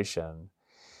conversation.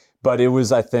 But it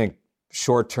was, I think,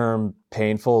 short-term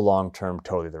painful, long-term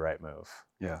totally the right move.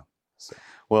 Yeah. So.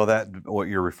 Well, what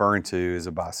you're referring to is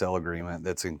a buy-sell agreement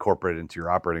that's incorporated into your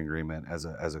operating agreement as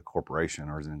a corporation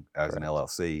or as an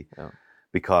LLC. Yeah.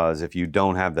 Because if you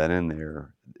don't have that in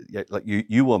there,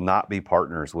 you will not be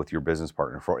partners with your business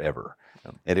partner forever.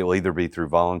 Yeah. And it will either be through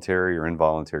voluntary or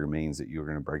involuntary means that you're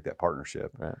going to break that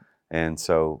partnership. Right. And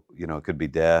so, it could be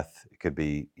death, it could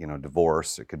be,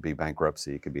 divorce, it could be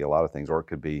bankruptcy, it could be a lot of things, or it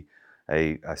could be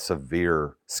a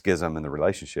severe schism in the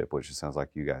relationship, which it sounds like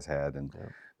you guys had. And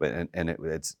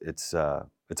it's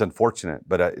unfortunate,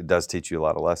 but it does teach you a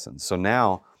lot of lessons. So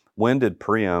now, when did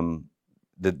Priam?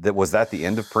 Was that the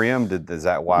end of Priam? Is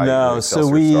that why? No.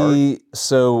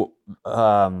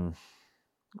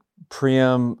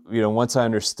 Priam, once I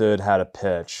understood how to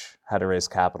pitch, how to raise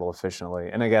capital efficiently,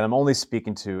 and again, I'm only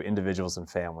speaking to individuals and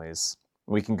families.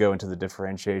 We can go into the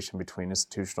differentiation between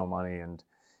institutional money and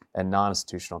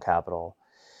non-institutional capital.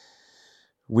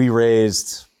 We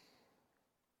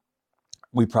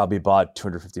probably bought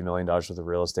 $250 million worth of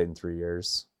real estate in 3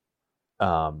 years.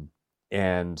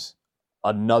 And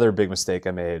another big mistake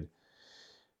I made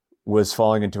was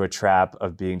falling into a trap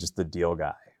of being just the deal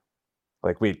guy.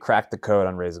 Like, we had cracked the code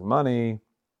on raising money.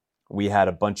 We had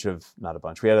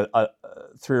we had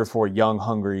 3 or 4 young,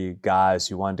 hungry guys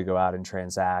who wanted to go out and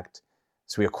transact.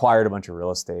 So we acquired a bunch of real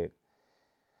estate.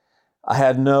 I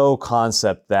had no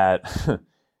concept that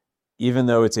even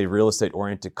though it's a real estate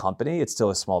oriented company, it's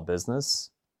still a small business.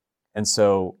 And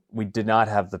so we did not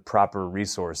have the proper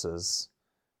resources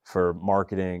for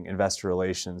marketing, investor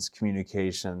relations,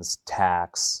 communications,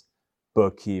 tax,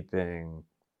 bookkeeping,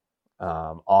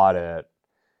 audit,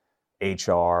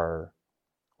 HR,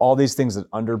 all these things that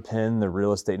underpin the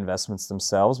real estate investments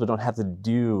themselves, but don't have to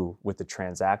do with the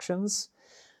transactions.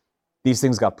 These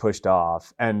things got pushed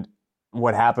off. And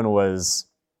what happened was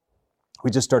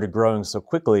we just started growing so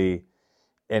quickly,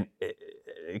 and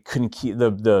it couldn't keep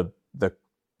the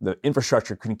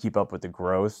infrastructure couldn't keep up with the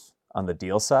growth on the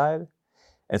deal side.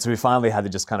 And so we finally had to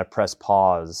just kind of press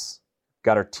pause,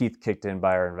 got our teeth kicked in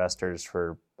by our investors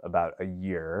for about a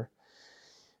year,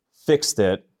 fixed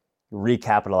it,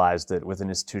 recapitalized it with an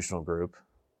institutional group,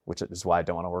 which is why I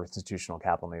don't want to work with institutional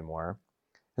capital anymore.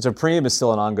 And so Priam is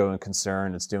still an ongoing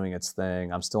concern. It's doing its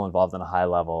thing. I'm still involved on a high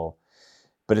level,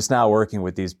 but it's now working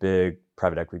with these big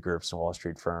private equity groups and Wall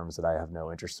Street firms that I have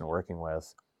no interest in working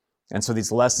with. And so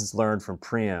these lessons learned from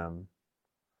Priam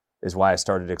is why I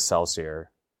started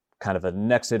Excelsior, kind of a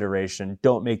next iteration.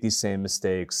 Don't make these same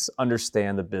mistakes,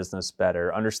 understand the business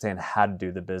better, understand how to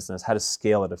do the business, how to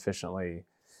scale it efficiently.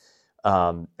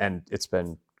 And it's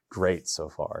been great so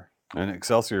far. And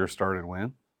Excelsior started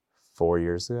when? 4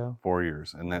 years ago. 4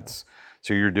 years. And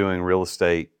so you're doing real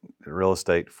estate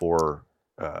for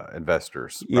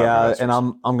investors. Yeah, investors. And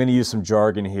I'm going to use some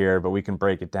jargon here, but we can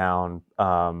break it down.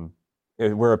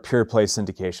 We're a pure play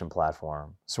syndication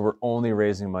platform. So we're only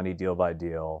raising money deal by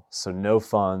deal. So no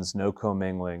funds, no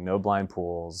commingling, no blind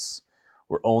pools.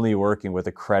 We're only working with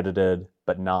accredited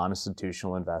but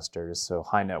non-institutional investors. So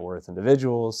high net worth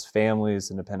individuals, families,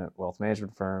 independent wealth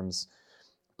management firms,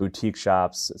 boutique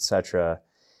shops, et cetera.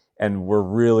 And we're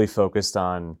really focused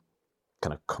on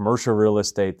kind of commercial real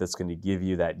estate that's going to give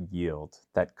you that yield,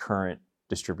 that current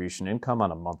distribution income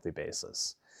on a monthly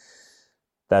basis.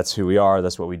 That's who we are,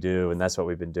 that's what we do, and that's what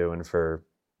we've been doing for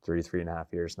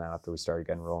 3.5 years now after we started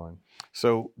getting rolling.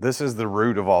 So this is the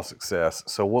root of all success.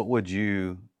 So what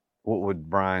would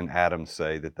Brian Adams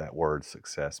say that word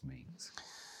success means?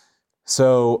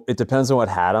 So it depends on what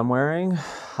hat I'm wearing.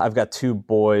 I've got 2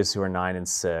 boys who are 9 and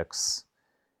 6.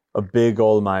 A big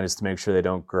goal of mine is to make sure they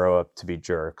don't grow up to be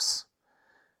jerks.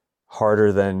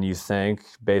 Harder than you think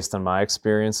based on my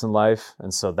experience in life.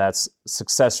 And so that's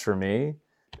success for me.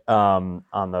 On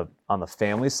the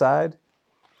family side,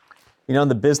 on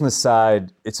the business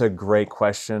side, it's a great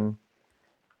question.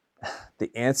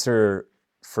 The answer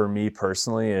for me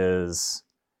personally is,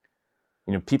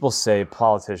 people say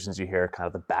politicians, you hear kind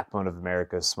of the backbone of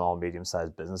America's small and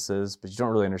medium-sized businesses, but you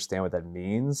don't really understand what that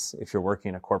means if you're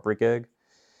working a corporate gig.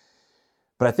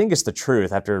 But I think it's the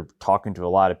truth after talking to a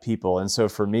lot of people. And so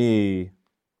for me,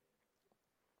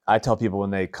 I tell people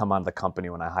when they come on the company,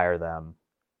 when I hire them,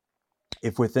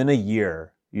 if within a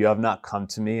year you have not come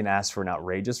to me and asked for an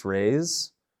outrageous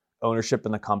raise, ownership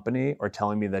in the company, or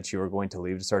telling me that you are going to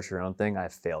leave to start your own thing, I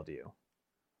have failed you.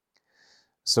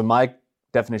 So my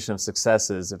definition of success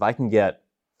is if I can get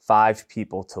 5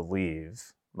 people to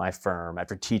leave my firm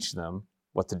after teaching them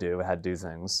what to do, how to do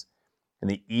things, and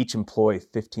they each employ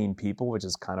 15 people, which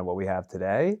is kind of what we have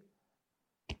today,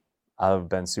 I've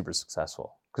been super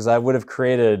successful because I would have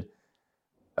created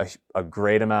a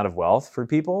great amount of wealth for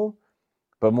people,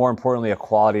 but more importantly, a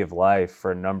quality of life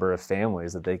for a number of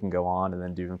families that they can go on and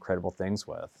then do incredible things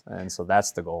with. And so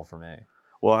that's the goal for me.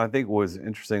 Well, I think what was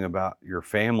interesting about your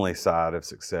family side of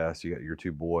success, you got your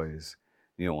two boys,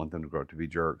 you don't want them to grow up to be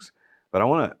jerks. But I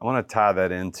want to tie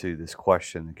that into this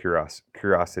question, the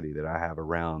curiosity that I have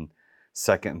around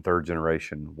second and third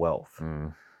generation wealth.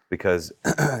 Because,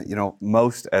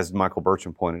 most, as Michael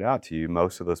Burcham pointed out to you,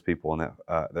 most of those people in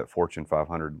that Fortune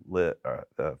 500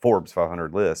 Forbes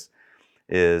 500 list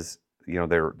is,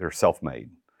 they're self-made,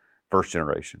 first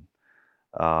generation.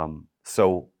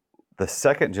 So the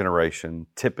second generation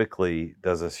typically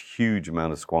does a huge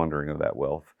amount of squandering of that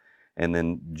wealth. And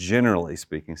then generally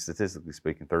speaking, statistically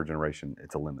speaking, third generation,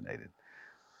 it's eliminated.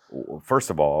 First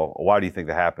of all, why do you think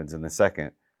that happens? And then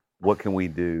second, what can we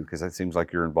do? Because it seems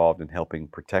like you're involved in helping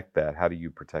protect that. How do you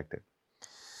protect it?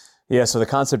 Yeah, so the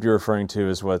concept you're referring to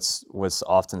is what's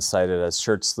often cited as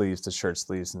shirt sleeves to shirt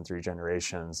sleeves in 3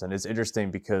 generations. And it's interesting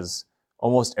because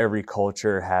almost every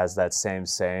culture has that same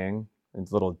saying.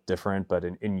 It's a little different, but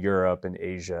in Europe, in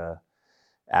Asia,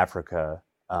 Africa,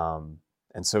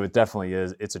 and so it definitely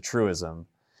is. It's a truism.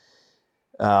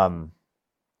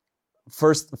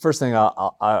 First thing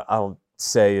I'll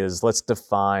say is let's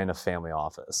define a family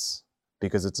office,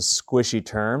 because it's a squishy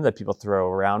term that people throw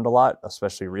around a lot,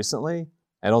 especially recently.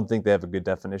 I don't think they have a good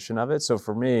definition of it. So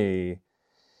for me,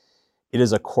 it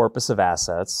is a corpus of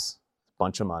assets, a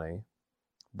bunch of money,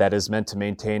 that is meant to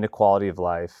maintain a quality of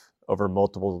life over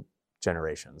multiple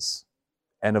generations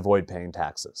and avoid paying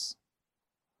taxes.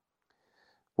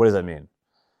 What does that mean?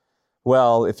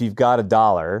 Well, if you've got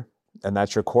 $1 and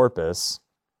that's your corpus,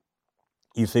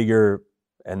 you figure,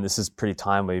 and this is pretty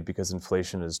timely because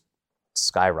inflation is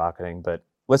skyrocketing, but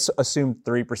let's assume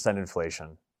 3%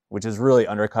 inflation, which is really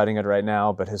undercutting it right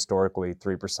now, but historically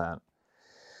 3%.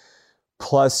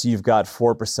 Plus you've got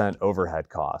 4% overhead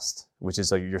cost, which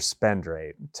is like your spend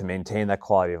rate to maintain that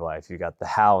quality of life. You got the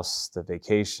house, the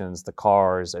vacations, the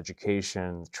cars,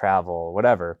 education, travel,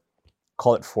 whatever,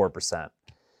 call it 4%.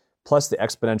 Plus the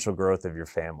exponential growth of your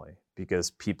family, because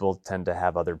people tend to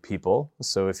have other people.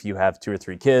 So if you have 2 or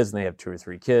 3 kids and they have 2 or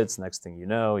 3 kids, next thing you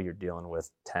know, you're dealing with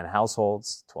 10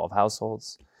 households, 12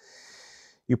 households.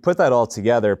 You put that all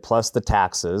together, plus the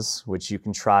taxes, which you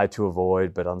can try to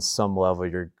avoid, but on some level,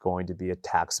 you're going to be a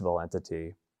taxable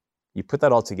entity. You put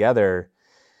that all together,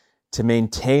 to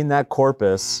maintain that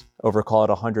corpus over, call it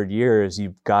 100 years,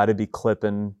 you've got to be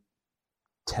clipping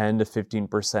 10 to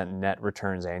 15% net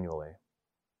returns annually.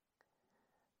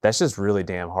 That's just really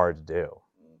damn hard to do.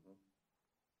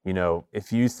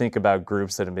 If you think about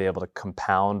groups that have been able to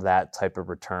compound that type of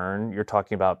return, you're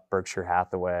talking about Berkshire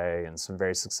Hathaway and some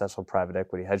very successful private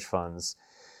equity hedge funds.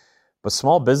 But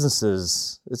small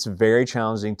businesses, it's very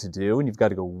challenging to do, and you've got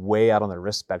to go way out on the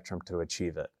risk spectrum to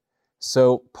achieve it.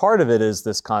 So part of it is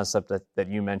this concept that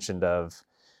you mentioned of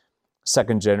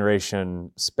second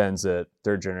generation spends it,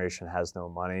 third generation has no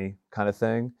money kind of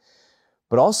thing.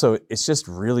 But also, it's just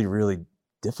really, really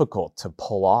difficult to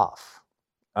pull off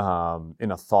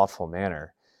in a thoughtful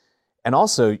manner. And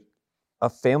also, a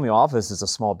family office is a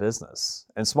small business,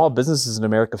 and small businesses in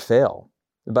America fail.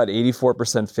 About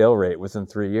 84% fail rate within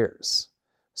 3 years.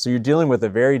 So you're dealing with a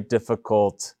very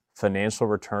difficult financial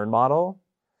return model,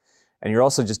 and you're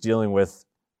also just dealing with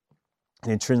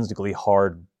an intrinsically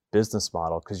hard business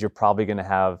model, because you're probably going to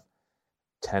have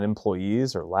 10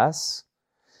 employees or less.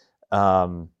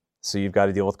 So you've got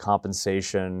to deal with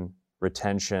compensation,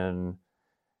 retention,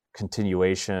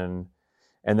 continuation,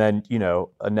 and then,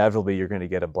 inevitably you're going to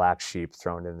get a black sheep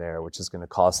thrown in there, which is going to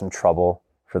cause some trouble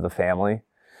for the family.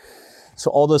 So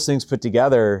all those things put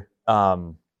together,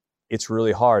 it's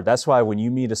really hard. That's why when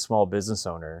you meet a small business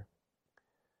owner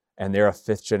and they're a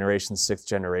 5th generation, 6th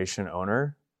generation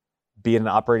owner, be it an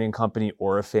operating company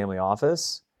or a family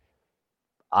office,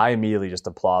 I immediately just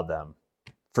applaud them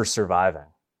for surviving,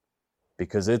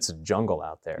 because it's a jungle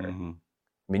out there. Mm-hmm.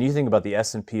 I mean, you think about the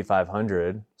S&P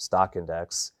 500 stock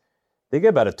index, they get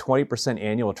about a 20%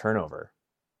 annual turnover.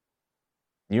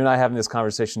 You and I having this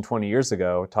conversation 20 years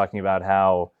ago, talking about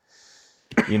how,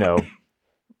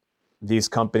 these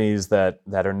companies that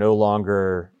are no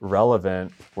longer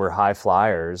relevant were high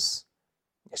flyers.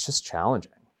 It's just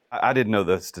challenging. I didn't know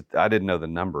this. I didn't know the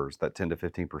numbers, that 10 to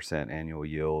 15% annual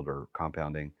yield or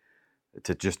compounding,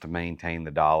 to maintain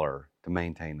the dollar. To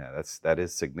maintain that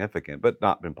is significant, but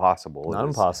not impossible. Not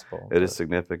impossible. It is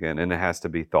significant, and it has to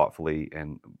be thoughtfully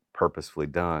and purposefully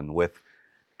done with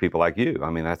people like you. I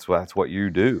mean, that's what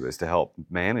you do, is to help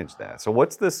manage that. So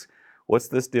what's this What's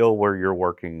this deal where you're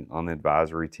working on the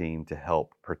advisory team to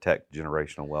help protect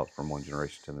generational wealth from one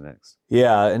generation to the next?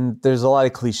 Yeah, and there's a lot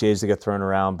of cliches that get thrown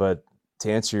around, but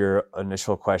to answer your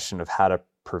initial question of how to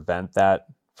prevent that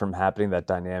from happening, that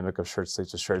dynamic of shirt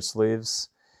sleeves to shirt sleeves,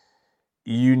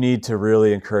 you need to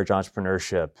really encourage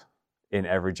entrepreneurship in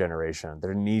every generation.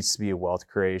 There needs to be a wealth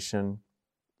creation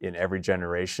in every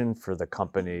generation for the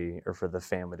company or for the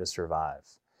family to survive.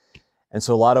 And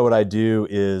so a lot of what I do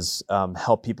is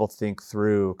help people think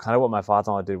through kind of what my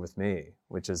father-in-law did with me,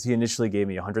 which is he initially gave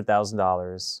me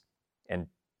 $100,000 and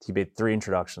he made 3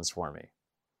 introductions for me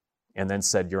and then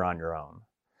said, "You're on your own,"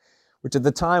 which at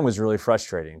the time was really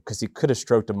frustrating because he could have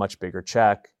stroked a much bigger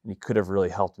check and he could have really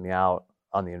helped me out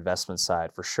on the investment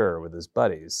side for sure with his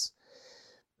buddies.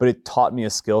 But it taught me a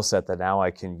skill set that now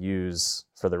I can use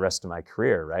for the rest of my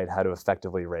career, right? How to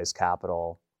effectively raise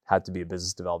capital, how to be a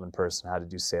business development person, how to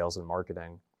do sales and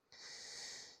marketing.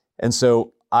 And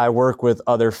so I work with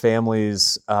other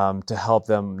families to help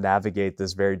them navigate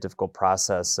this very difficult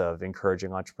process of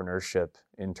encouraging entrepreneurship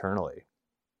internally.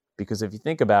 Because if you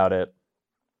think about it,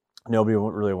 nobody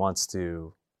really wants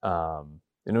to,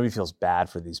 nobody feels bad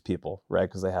for these people, right?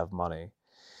 Because they have money.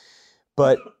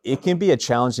 But it can be a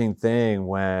challenging thing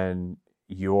when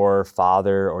your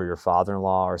father or your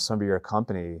father-in-law or somebody in your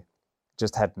company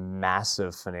just had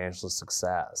massive financial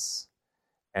success.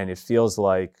 And it feels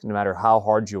like no matter how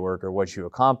hard you work or what you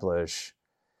accomplish,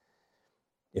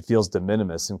 it feels de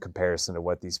minimis in comparison to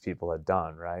what these people had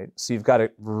done, right? So you've got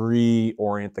to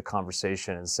reorient the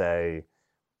conversation and say,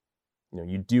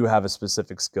 you do have a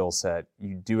specific skill set,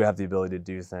 you do have the ability to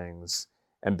do things.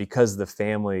 And because the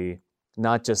family,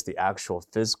 not just the actual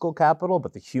physical capital,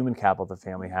 but the human capital the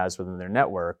family has within their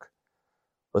network,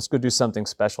 let's go do something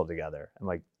special together.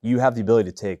 And you have the ability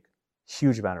to take a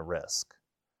huge amount of risk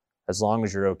as long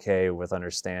as you're okay with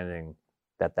understanding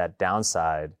that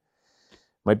downside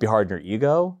might be hard in your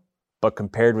ego, but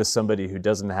compared with somebody who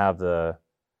doesn't have the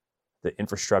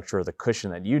infrastructure or the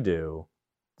cushion that you do,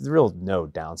 there's real no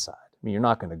downside. I mean, you're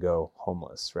not going to go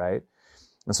homeless, right?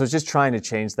 And so it's just trying to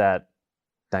change that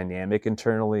dynamic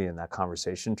internally and that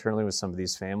conversation internally with some of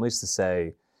these families to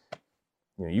say,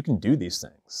 you can do these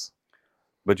things.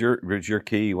 But your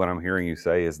key, what I'm hearing you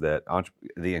say, is that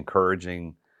the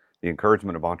encouragement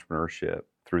of entrepreneurship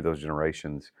through those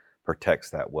generations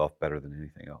protects that wealth better than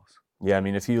anything else. Yeah, I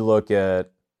mean, if you look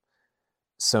at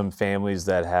some families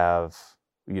that have,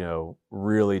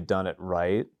 really done it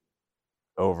right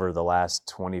over the last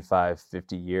 25,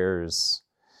 50 years,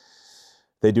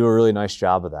 they do a really nice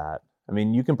job of that. I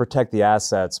mean, you can protect the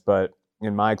assets, but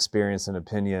in my experience and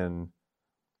opinion,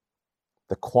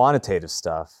 the quantitative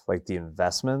stuff, like the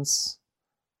investments,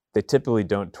 they typically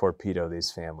don't torpedo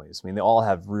these families. I mean, they all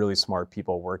have really smart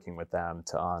people working with them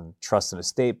on trust and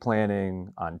estate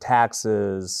planning, on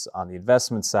taxes, on the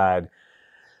investment side.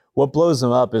 What blows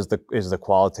them up is the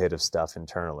qualitative stuff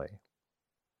internally.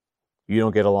 You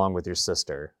don't get along with your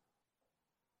sister.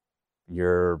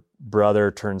 Your brother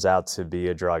turns out to be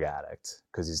a drug addict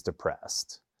because he's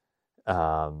depressed.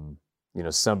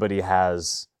 Somebody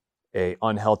has an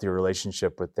unhealthy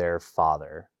relationship with their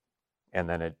father, and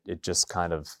then it just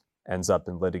kind of ends up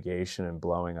in litigation and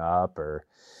blowing up, or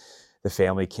the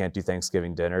family can't do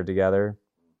Thanksgiving dinner together.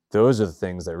 Those are the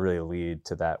things that really lead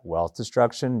to that wealth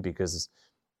destruction, because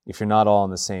if you're not all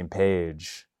on the same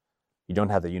page, you don't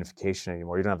have the unification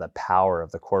anymore. You don't have that power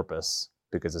of the corpus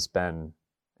because it's been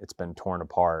torn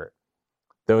apart.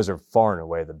 Those are far and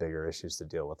away the bigger issues to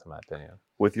deal with, in my opinion.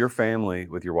 With your family,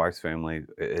 with your wife's family,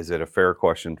 is it a fair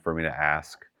question for me to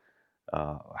ask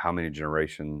how many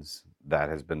generations that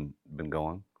has been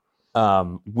going?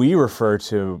 We refer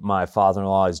to my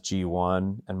father-in-law as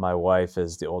G1 and my wife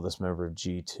as the oldest member of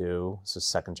G2, so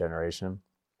second generation,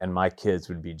 and my kids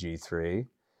would be G3.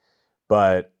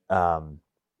 But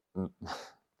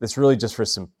it's really just for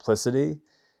simplicity.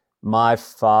 My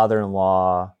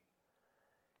father-in-law,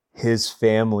 his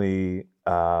family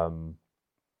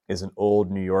is an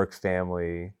old New York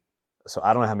family. So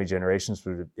I don't know how many generations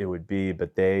it would be,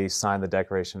 but they signed the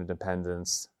Declaration of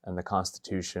Independence and the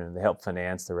Constitution. They helped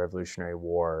finance the Revolutionary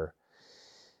War.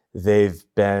 They've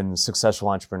been successful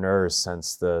entrepreneurs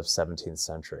since the 17th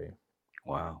century.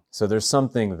 Wow. So there's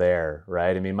something there,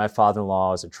 right? I mean, my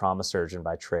father-in-law is a trauma surgeon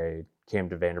by trade, came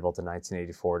to Vanderbilt in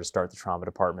 1984 to start the trauma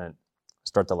department,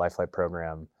 start the Lifelike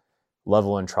program,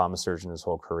 level 1 trauma surgeon his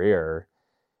whole career,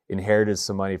 inherited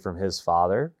some money from his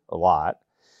father, a lot,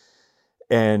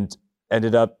 and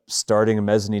ended up starting a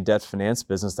mezzanine debt finance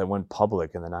business that went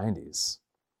public in the 90s.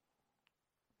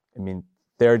 I mean,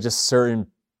 there are just certain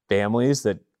families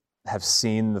that have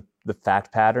seen the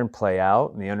fact pattern play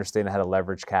out, and they understand how to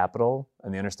leverage capital,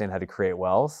 and they understand how to create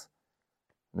wealth,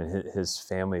 I mean, his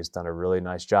family has done a really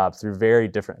nice job through very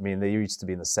different. I mean, they used to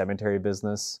be in the cemetery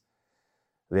business.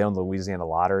 They own the Louisiana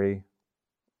Lottery,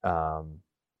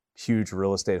 huge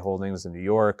real estate holdings in New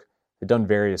York. They've done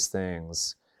various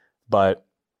things, but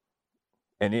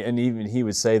and even he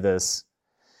would say this.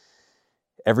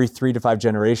 Every 3 to 5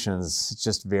 generations, it's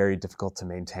just very difficult to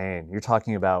maintain. You're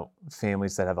talking about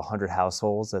families that have 100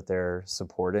 households that they're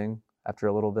supporting after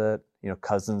a little bit.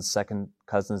 Cousins, second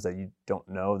cousins that you don't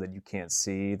know, that you can't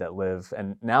see, that live.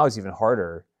 And now it's even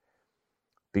harder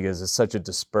because it's such a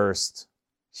dispersed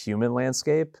human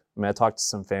landscape. I mean, I talked to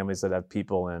some families that have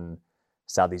people in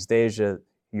Southeast Asia,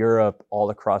 Europe, all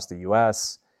across the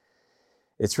US.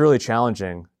 It's really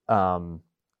challenging.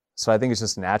 So I think it's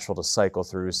just natural to cycle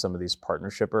through some of these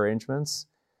partnership arrangements.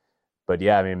 But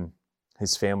yeah, I mean,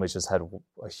 his family's just had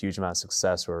a huge amount of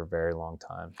success for a very long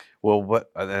time. Well,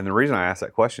 and the reason I asked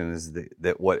that question is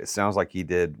that what it sounds like he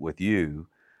did with you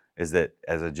is that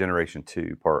as a generation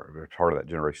two, part of that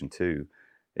generation two,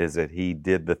 is that he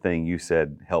did the thing you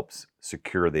said helps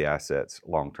secure the assets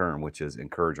long term, which is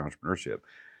encourage entrepreneurship.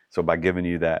 So by giving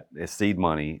you that seed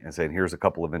money and saying, here's a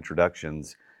couple of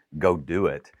introductions, go do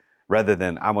it, rather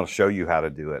than I'm going to show you how to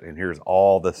do it, and here's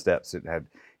all the steps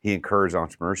he encouraged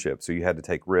entrepreneurship. So you had to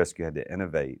take risk, you had to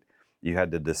innovate, you had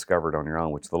to discover it on your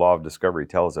own, which the law of discovery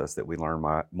tells us that we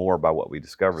learn more by what we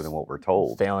discover than what we're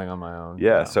told. Failing on my own.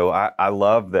 Yeah. So I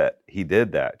love that he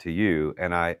did that to you,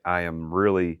 and I am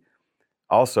really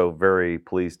also very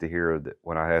pleased to hear that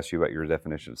when I asked you about your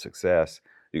definition of success,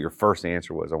 that your first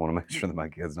answer was, I want to make sure that my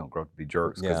kids don't grow up to be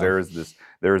jerks, because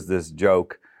there is this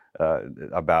joke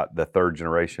about the third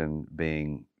generation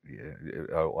being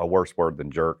a worse word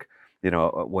than jerk,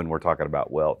 when we're talking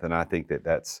about wealth. And I think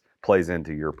that plays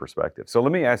into your perspective. So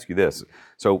let me ask you this.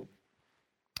 So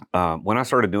when I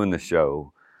started doing this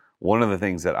show, one of the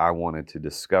things that I wanted to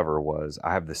discover was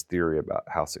I have this theory about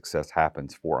how success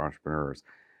happens for entrepreneurs.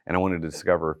 And I wanted to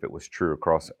discover if it was true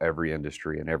across every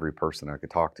industry and every person I could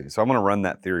talk to. So I'm going to run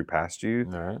that theory past you,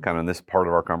 kind of in this part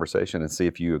of our conversation, and see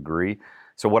if you agree.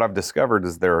 So what I've discovered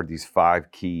is there are these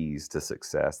 5 keys to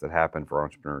success that happen for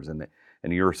entrepreneurs. And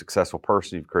you're a successful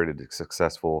person. You've created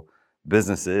successful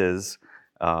businesses,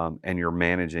 and you're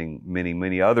managing many,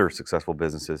 many other successful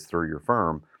businesses through your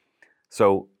firm.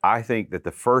 So I think that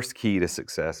the first key to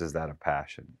success is that of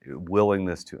passion,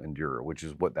 willingness to endure, which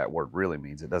is what that word really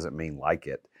means. It doesn't mean like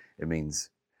it. It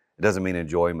doesn't mean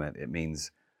enjoyment. It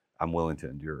means I'm willing to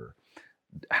endure.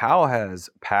 How has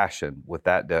passion, with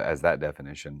that as that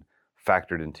definition,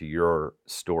 factored into your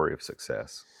story of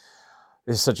success?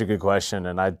 This is such a good question,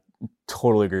 and I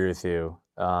totally agree with you.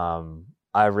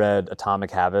 I read Atomic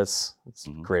Habits. It's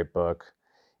a great book,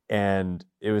 and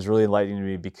it was really enlightening to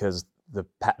me because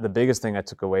the biggest thing I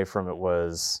took away from it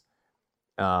was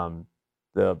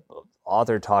the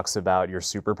author talks about your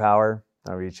superpower.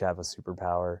 How we each have a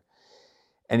superpower,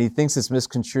 and he thinks it's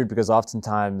misconstrued because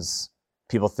oftentimes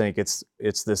people think it's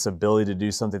this ability to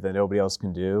do something that nobody else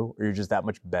can do, or you're just that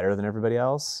much better than everybody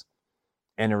else.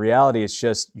 And in reality, it's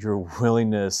just your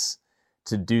willingness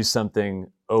to do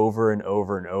something over and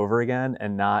over and over again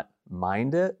and not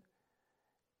mind it.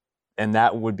 And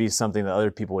that would be something that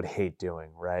other people would hate doing,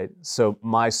 right? So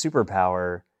my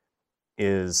superpower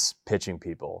is pitching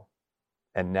people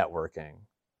and networking.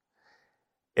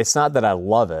 It's not that I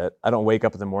love it. I don't wake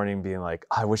up in the morning being like,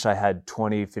 I wish I had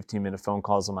 20, 15-minute phone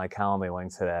calls on my Calendly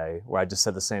link today where I just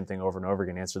said the same thing over and over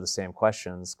again, answer the same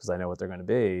questions because I know what they're going to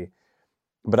be.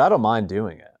 But I don't mind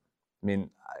doing it. I mean,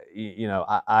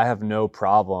 I have no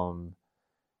problem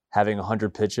having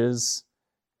 100 pitches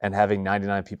and having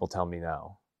 99 people tell me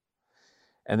no.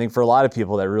 I think for a lot of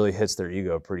people, that really hits their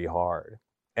ego pretty hard.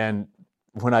 And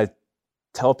when I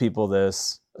tell people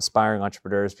this, aspiring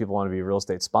entrepreneurs, people want to be real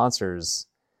estate sponsors,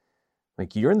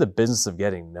 like, you're in the business of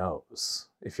getting no's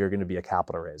if you're going to be a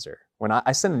capital raiser. When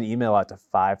I send an email out to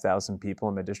 5,000 people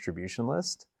on my distribution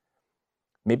list,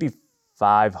 maybe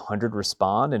 500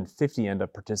 respond and 50 end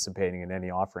up participating in any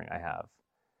offering I have,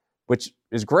 which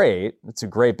is great. It's a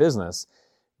great business.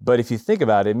 But if you think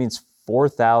about it, it means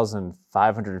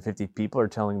 4,550 people are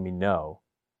telling me no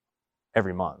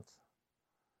every month.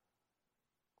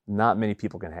 Not many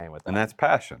people can hang with that. And that's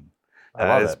passion.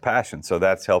 That is passion. So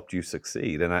that's helped you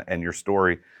succeed. And your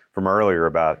story from earlier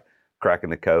about cracking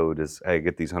the code is, hey,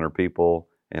 get these 100 people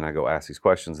and I go ask these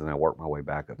questions and I work my way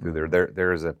back up through there.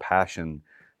 There is a passion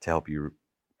to help you,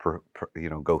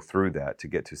 go through that to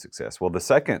get to success. Well,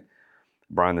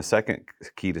 Brian, the second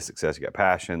key to success, you got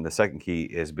passion. The second key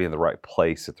is being in the right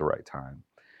place at the right time.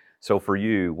 So for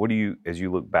you, as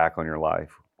you look back on your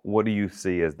life, what do you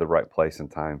see as the right place and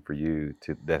time for you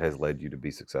that has led you to be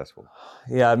successful?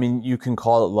 Yeah, I mean, you can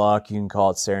call it luck, you can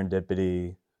call it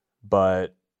serendipity.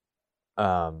 But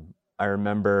I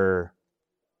remember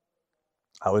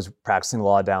I was practicing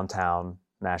law downtown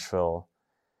Nashville,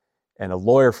 and a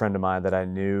lawyer friend of mine that I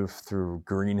knew through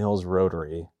Green Hills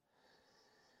Rotary,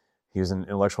 he was an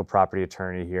intellectual property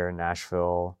attorney here in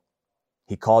Nashville.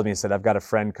 He called me and said, I've got a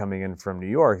friend coming in from New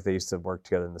York. They used to work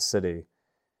together in the city.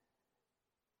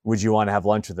 Would you want to have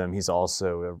lunch with him? He's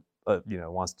also,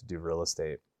 wants to do real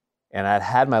estate. And I'd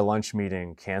had my lunch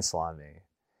meeting cancel on me.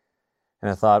 And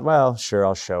I thought, well, sure,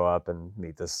 I'll show up and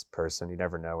meet this person. You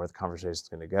never know where the conversation's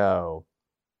going to go.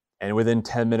 And within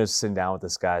 10 minutes of sitting down with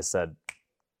this guy, I said,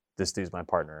 this dude's my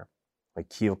partner.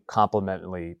 Like, he'll complement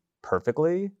me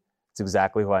perfectly. It's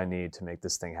exactly who I need to make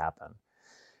this thing happen.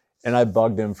 And I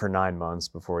bugged him for 9 months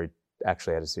before he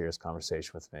actually had a serious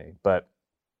conversation with me. But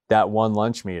that one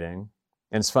lunch meeting,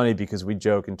 and it's funny because we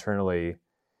joke internally,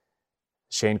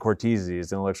 Shane Cortese is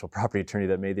the intellectual property attorney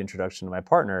that made the introduction to my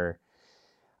partner.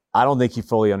 I don't think he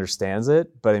fully understands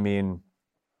it, but I mean,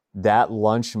 that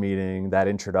lunch meeting, that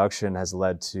introduction has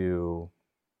led to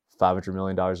 $500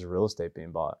 million of real estate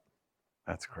being bought.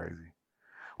 That's crazy.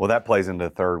 Well, that plays into the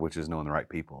third, which is knowing the right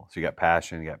people. So you got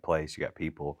passion, you got place, you got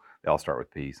people. They all start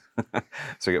with P's.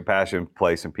 So you got passion,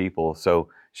 place, and people. So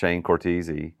Shane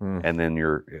Cortese, and then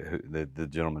the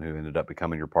gentleman who ended up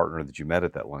becoming your partner that you met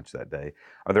at that lunch that day.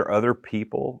 Are there other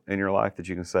people in your life that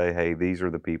you can say, hey, these are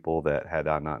the people that had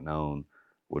I not known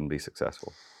wouldn't be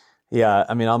successful? Yeah,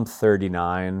 I mean, I'm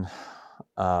 39,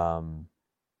 and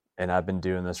I've been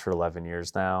doing this for 11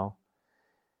 years now.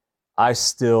 I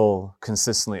still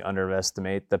consistently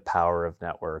underestimate the power of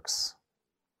networks.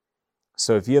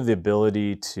 So if you have the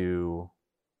ability to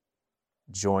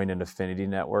join an affinity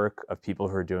network of people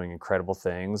who are doing incredible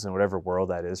things in whatever world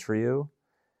that is for you,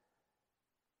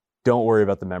 don't worry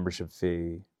about the membership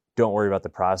fee. Don't worry about the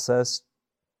process.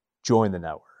 Join the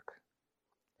network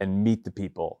and meet the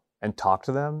people and talk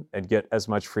to them and get as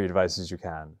much free advice as you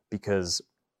can. Because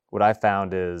what I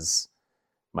found is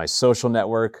my social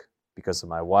network, because of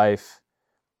my wife,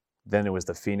 then it was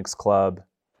the Phoenix Club,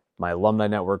 my alumni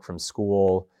network from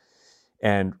school,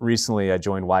 and recently I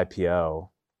joined YPO,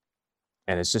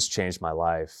 and it's just changed my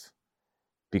life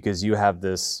because you have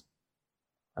this,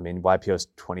 I mean, YPO has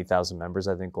 20,000 members,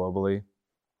 I think, globally.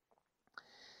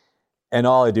 And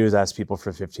all I do is ask people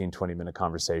for 15, 20-minute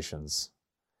conversations.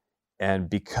 And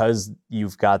because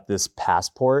you've got this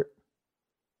passport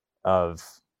of,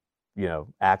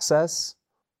 access,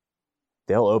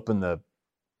 they'll open the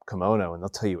kimono and they'll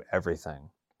tell you everything.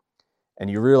 And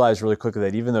you realize really quickly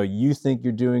that even though you think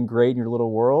you're doing great in your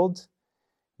little world,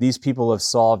 these people have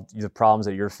solved the problems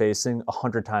that you're facing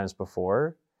 100 times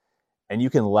before. And you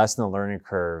can lessen the learning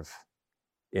curve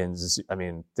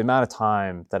the amount of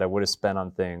time that I would have spent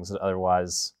on things that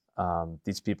otherwise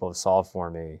these people have solved for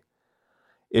me.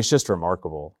 It's just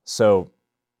remarkable. So,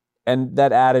 and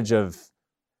that adage of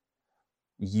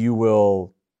you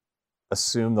will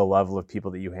assume the level of people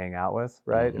that you hang out with,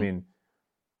 right? Mm-hmm. I mean,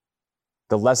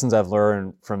 the lessons I've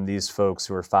learned from these folks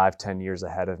who are 5-10 years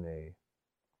ahead of me,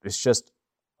 it's just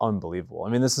unbelievable. I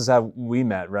mean, this is how we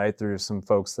met, right? Through some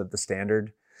folks at the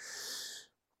Standard.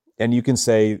 And you can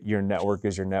say your network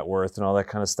is your net worth and all that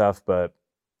kind of stuff, but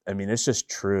I mean, it's just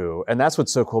true. And that's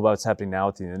what's so cool about what's happening now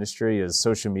with the industry is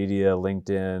social media,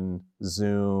 LinkedIn,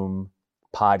 Zoom,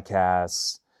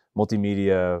 podcasts,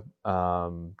 multimedia,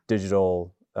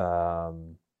 digital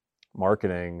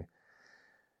marketing.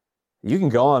 You can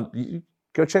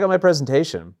go check out my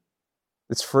presentation.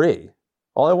 It's free.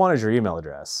 All I want is your email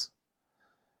address.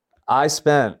 I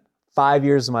spent 5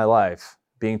 years of my life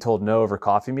being told no over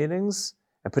coffee meetings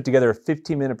and put together a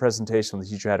 15-minute presentation with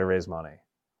the teacher how to raise money.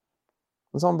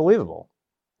 It's unbelievable.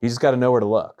 You just got to know where to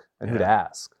look and who to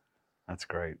ask. That's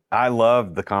great. I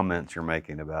love the comments you're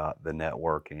making about the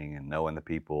networking and knowing the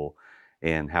people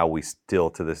and how we still,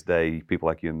 to this day, people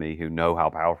like you and me who know how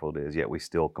powerful it is, yet we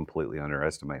still completely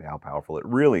underestimate how powerful it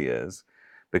really is,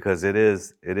 because it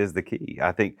is the key.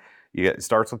 I think it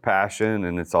starts with passion,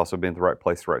 and it's also been at the right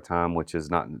place at the right time, which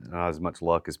is not as much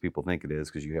luck as people think it is,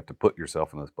 because you have to put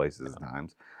yourself in those places at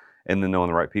times, and then knowing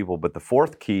the right people. But the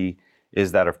fourth key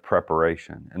is that of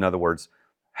preparation. In other words,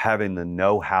 having the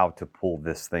know-how to pull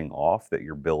this thing off that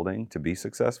you're building to be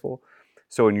successful.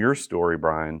 So in your story,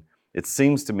 Brian, it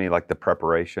seems to me like the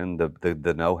preparation,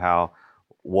 the know-how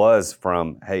was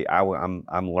from, hey, I'm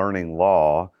learning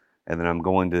law, and then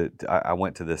I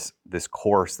went to this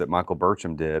course that Michael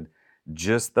Burcham did.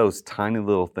 Just those tiny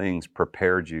little things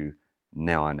prepared you.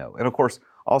 Now I know. And of course,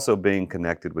 also being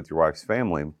connected with your wife's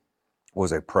family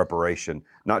was a preparation,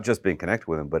 not just being connected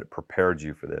with them, but it prepared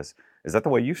you for this. Is that the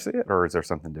way you see it, or is there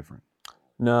something different?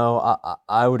 No,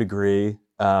 I would agree.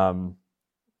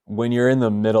 when you're in the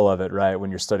middle of it, right, when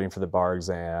you're studying for the bar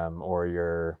exam or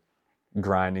you're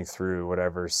grinding through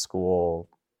whatever school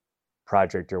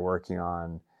project you're working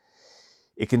on,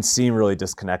 it can seem really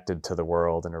disconnected to the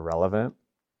world and irrelevant,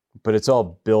 but it's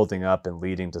all building up and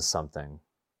leading to something.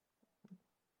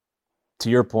 To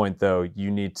your point, though, you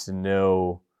need to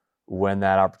know when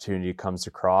that opportunity comes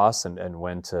across and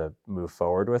when to move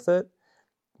forward with it.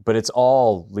 But it's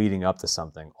all leading up to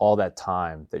something, all that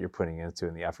time that you're putting into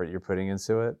and the effort you're putting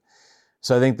into it.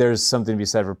 So I think there's something to be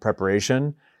said for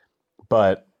preparation.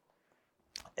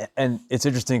 And it's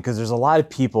interesting because there's a lot of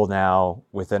people now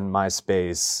within my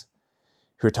space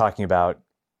who are talking about,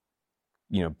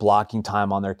 blocking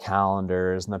time on their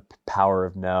calendars and the power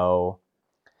of no.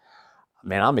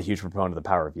 Man, I'm a huge proponent of the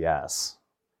power of yes.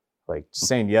 Like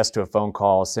saying yes to a phone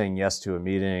call, saying yes to a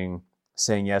meeting,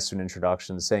 saying yes to an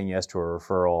introduction, saying yes to a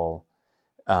referral.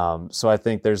 So I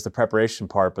think there's the preparation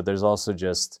part, but there's also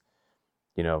just,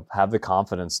 have the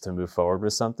confidence to move forward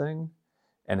with something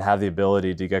and have the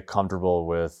ability to get comfortable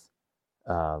with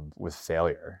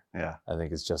failure. Yeah. I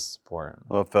think it's just important.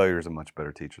 Well, failure is a much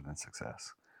better teacher than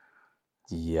success.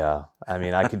 Yeah. I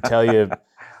mean, I can tell you,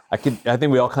 I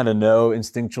think we all kind of know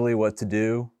instinctually what to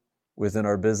do within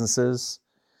our businesses.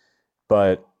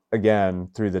 But again,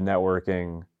 through the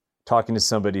networking, talking to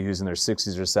somebody who's in their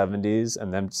 60s or 70s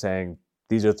and them saying,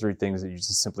 these are 3 things that you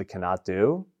just simply cannot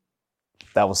do,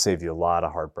 that will save you a lot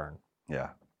of heartburn. Yeah.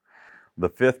 The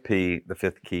fifth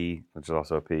key, which is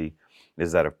also a P,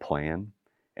 is that of plan.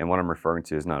 And what I'm referring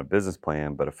to is not a business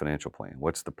plan, but a financial plan.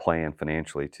 What's the plan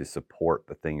financially to support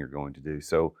the thing you're going to do?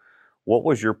 So what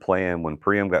was your plan when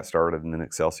Priam got started and then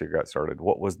Excelsior got started?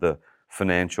 What was the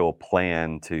financial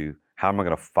plan to how am I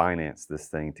going to finance this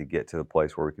thing to get to the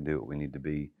place where we can do what we need to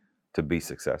be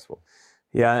successful?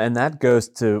 Yeah, and that goes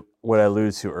to what I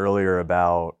alluded to earlier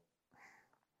about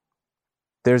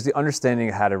there's the understanding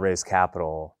of how to raise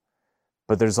capital,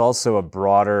 but there's also a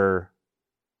broader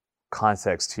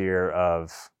context here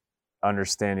of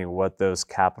understanding what those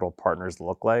capital partners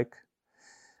look like.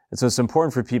 And so it's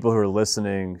important for people who are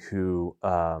listening who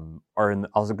are in,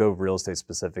 I'll go real estate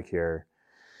specific here.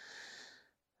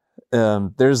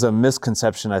 There's a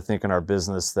misconception, I think, in our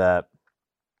business that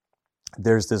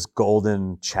there's this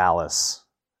golden chalice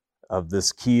of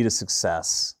this key to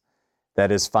success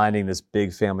that is finding this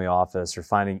big family office or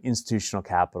finding institutional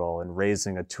capital and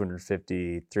raising a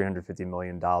 $350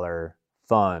 million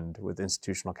fund with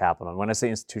institutional capital. And when I say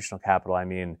institutional capital, I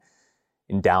mean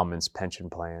endowments, pension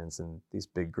plans, and these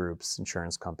big groups,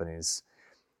 insurance companies.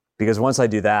 Because once I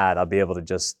do that, I'll be able to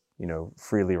just,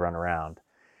 freely run around.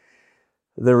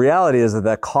 The reality is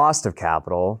that cost of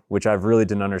capital, which I really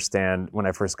didn't understand when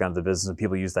I first got into the business, and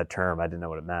people use that term, I didn't know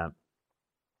what it meant.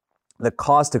 The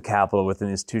cost of capital within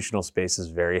the institutional space is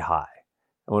very high.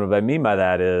 And what I mean by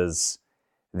that is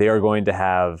they are going to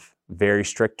have very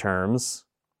strict terms.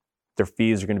 Their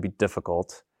fees are going to be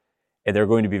difficult, and they're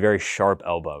going to be very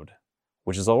sharp-elbowed,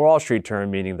 which is a Wall Street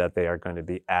term meaning that they are going to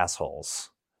be assholes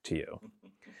to you.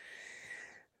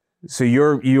 So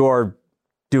you are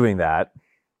doing that.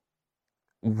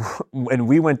 And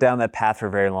we went down that path for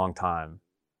a very long time,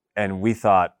 and we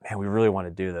thought, man, we really want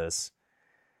to do this.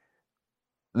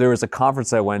 There was a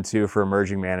conference I went to for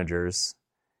emerging managers,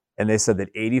 and they said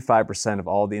that 85% of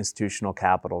all the institutional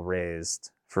capital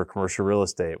raised for commercial real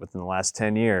estate within the last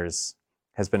 10 years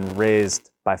has been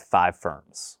raised by 5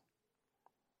 firms.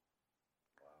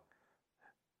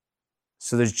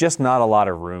 So there's just not a lot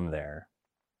of room there.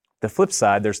 The flip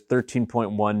side, there's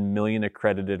 13.1 million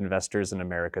accredited investors in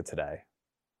America today.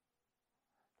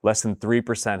 Less than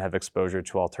 3% have exposure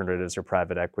to alternatives or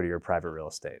private equity or private real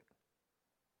estate.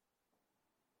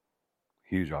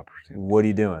 Huge opportunity. What are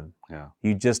you doing? Yeah.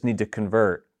 You just need to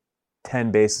convert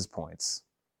 10 basis points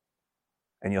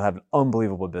and you'll have an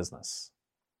unbelievable business.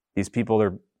 These people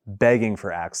are begging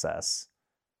for access,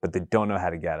 but they don't know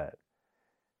how to get it.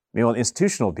 Meanwhile,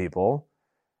 institutional people,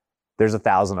 there's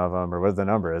 1,000 of them, or what the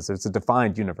number is. It's a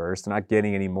defined universe. They're not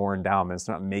getting any more endowments.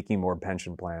 They're not making more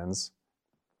pension plans.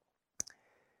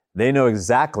 They know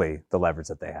exactly the leverage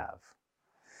that they have.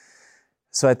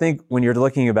 So I think when you're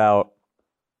looking about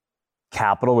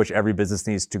capital, which every business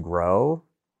needs to grow,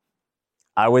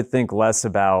 I would think less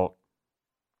about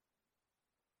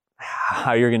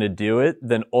how you're going to do it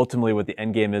than ultimately what the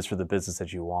end game is for the business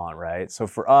that you want, right? So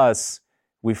for us,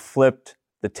 we flipped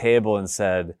the table and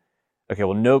said, okay,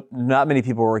 well, not many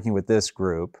people are working with this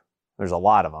group. There's a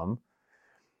lot of them.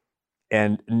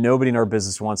 And nobody in our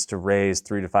business wants to raise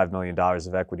 $3 to $5 million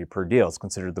of equity per deal. It's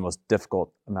considered the most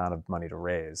difficult amount of money to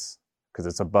raise because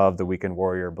it's above the weekend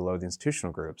warrior, below the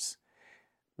institutional groups.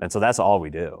 And so that's all we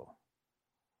do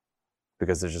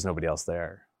because there's just nobody else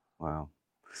there. Wow.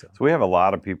 So we have a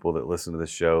lot of people that listen to this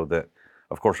show that,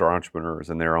 of course, are entrepreneurs,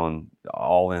 and they're on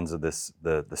all ends of this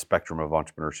the spectrum of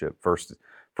entrepreneurship.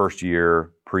 First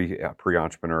year,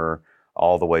 pre-entrepreneur,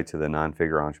 all the way to the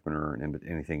 9-figure entrepreneur and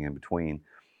anything in between.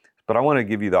 But I want to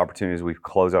give you the opportunity as we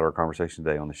close out our conversation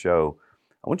today on the show.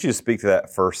 I want you to speak to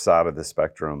that first side of the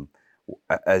spectrum.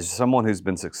 As someone who's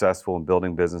been successful in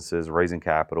building businesses, raising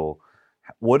capital,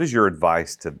 what is your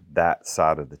advice to that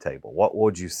side of the table? What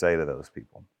would you say to those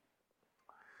people?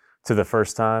 to the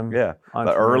first time. Yeah,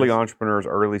 the early entrepreneurs,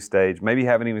 early stage, maybe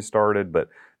haven't even started, but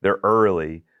they're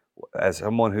early. As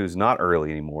someone who's not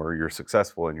early anymore, you're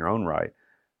successful in your own right.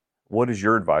 What is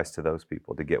your advice to those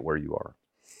people to get where you are?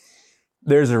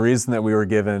 There's a reason that we were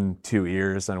given 2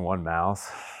 ears and 1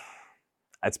 mouth.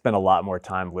 I'd spend a lot more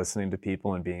time listening to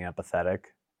people and being empathetic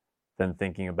than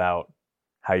thinking about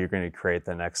how you're going to create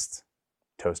the next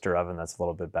toaster oven that's a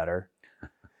little bit better.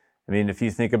 I mean, if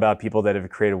you think about people that have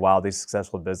created wildly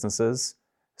successful businesses,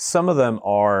 some of them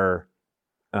are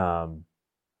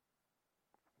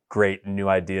great new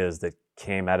ideas that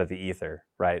came out of the ether,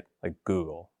 right? Like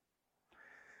Google.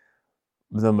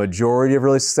 The majority of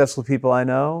really successful people I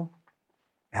know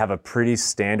have a pretty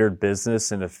standard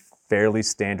business in a fairly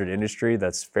standard industry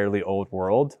that's fairly old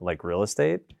world, like real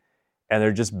estate, and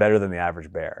they're just better than the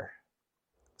average bear.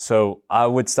 So I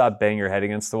would stop banging your head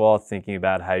against the wall thinking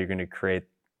about how you're going to create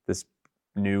this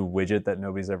new widget that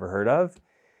nobody's ever heard of,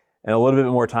 and a little bit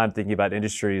more time thinking about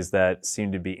industries that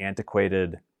seem to be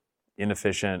antiquated,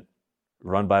 inefficient,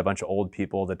 run by a bunch of old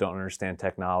people that don't understand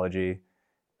technology,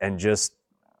 and just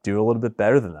do a little bit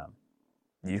better than them.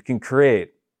 You can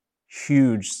create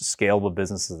huge scalable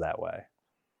businesses that way.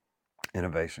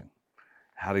 Innovation.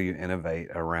 How do you innovate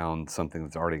around something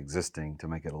that's already existing to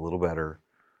make it a little better?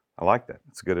 I like that.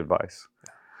 It's good advice.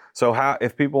 So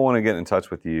if people want to get in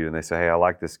touch with you and they say, hey, I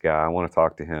like this guy, I want to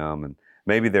talk to him, and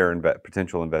maybe they're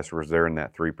potential investors, they're in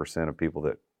that 3% of people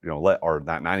that, or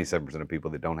that 97% of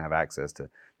people that don't have access to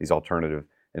these alternative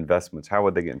investments, how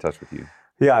would they get in touch with you?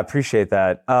 Yeah, I appreciate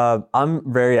that.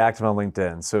 I'm very active on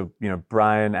LinkedIn. So,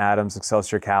 Brian Adams,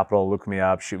 Excelsior Capital, look me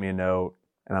up, shoot me a note,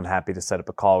 and I'm happy to set up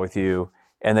a call with you.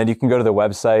 And then you can go to the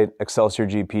website,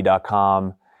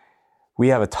 excelsiorgp.com. We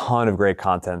have a ton of great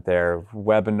content there,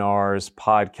 webinars,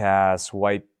 podcasts,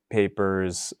 white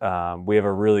papers. We have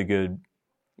a really good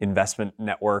investment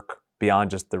network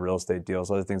beyond just the real estate deals,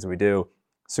 other things that we do.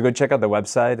 So go check out the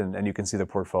website and you can see the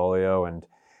portfolio, and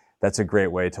that's a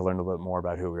great way to learn a little bit more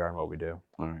about who we are and what we do.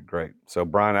 All right, great. So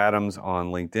Brian Adams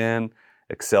on LinkedIn,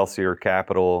 Excelsior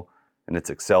Capital, and it's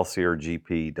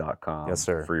excelsiorgp.com. Yes,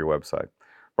 sir. For your website.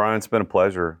 Brian, it's been a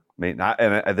pleasure meeting.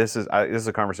 This is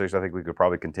a conversation I think we could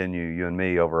probably continue, you and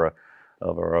me, over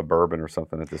a bourbon or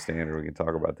something at the Standard. We can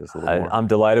talk about this a little more. I'm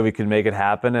delighted we could make it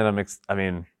happen, and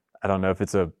I don't know if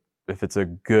it's a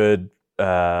good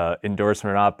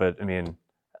endorsement or not, but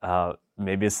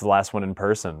maybe it's the last one in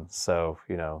person. So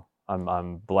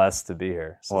I'm blessed to be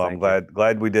here. So well, I'm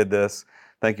glad we did this.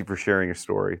 Thank you for sharing your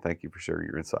story. Thank you for sharing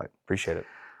your insight. Appreciate it.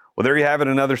 Well, there you have it,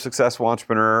 another successful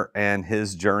entrepreneur and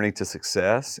his journey to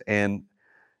success, and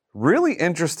really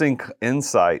interesting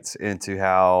insights into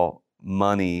how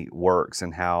money works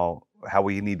and how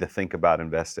we need to think about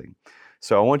investing.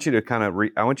 So I want you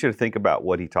to think about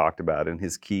what he talked about and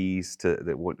his keys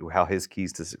how his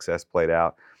keys to success played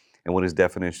out, and what his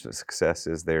definition of success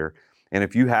is there. And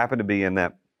if you happen to be in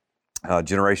that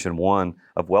generation 1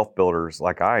 of wealth builders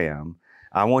like I am,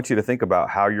 I want you to think about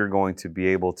how you're going to be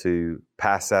able to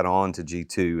pass that on to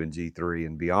G2 and G3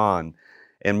 and beyond.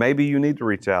 And maybe you need to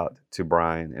reach out to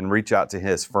Brian and reach out to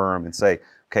his firm and say,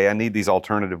 okay, I need these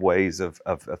alternative ways of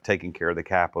taking care of the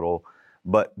capital.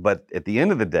 But at the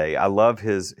end of the day, I love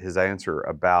his answer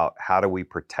about how do we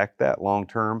protect that long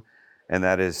term, and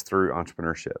that is through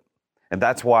entrepreneurship. And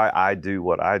that's why I do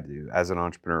what I do as an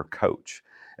entrepreneur coach,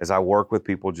 as I work with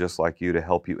people just like you to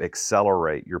help you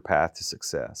accelerate your path to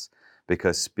success,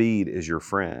 because speed is your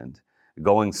friend.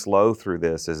 Going slow through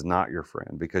this is not your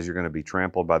friend, because you're going to be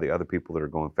trampled by the other people that are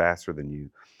going faster than you.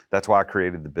 That's why I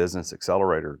created the Business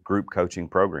Accelerator group coaching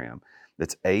program.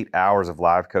 That's 8 hours of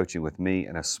live coaching with me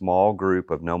and a small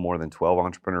group of no more than 12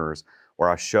 entrepreneurs, where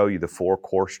I show you the 4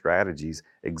 core strategies,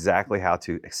 exactly how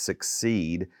to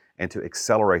succeed and to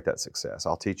accelerate that success.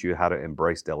 I'll teach you how to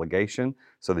embrace delegation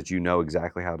so that you know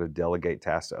exactly how to delegate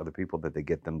tasks to other people, that they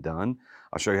get them done.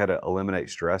 I'll show you how to eliminate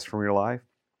stress from your life.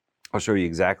 I'll show you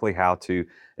exactly how to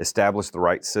establish the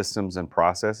right systems and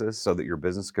processes so that your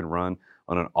business can run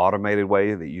on an automated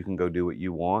way, that you can go do what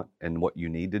you want and what you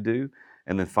need to do.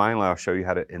 And then finally, I'll show you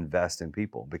how to invest in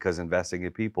people, because investing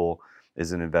in people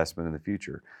is an investment in the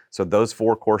future. So those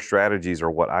 4 core strategies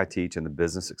are what I teach in the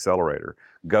Business Accelerator.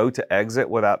 Go to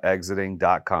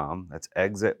exitwithoutexiting.com. That's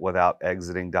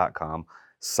exitwithoutexiting.com.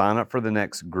 Sign up for the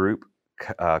next group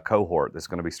cohort that's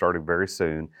going to be starting very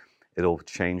soon. It'll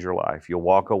change your life. You'll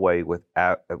walk away with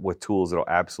tools that'll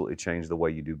absolutely change the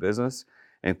way you do business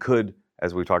and could,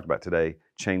 as we talked about today,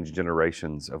 change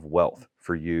generations of wealth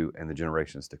for you and the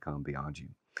generations to come beyond you.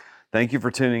 Thank you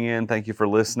for tuning in. Thank you for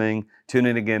listening. Tune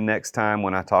in again next time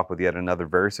when I talk with yet another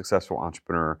very successful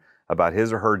entrepreneur about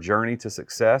his or her journey to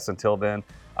success. Until then,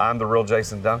 I'm the real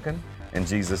Jason Duncan, and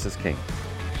Jesus is King.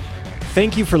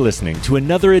 Thank you for listening to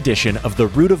another edition of The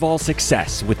Root of All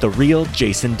Success with the real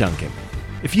Jason Duncan.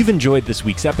 If you've enjoyed this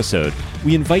week's episode,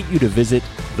 we invite you to visit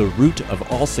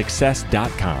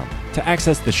therootofallsuccess.com to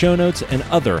access the show notes and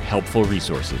other helpful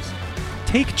resources.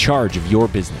 Take charge of your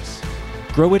business.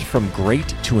 Grow it from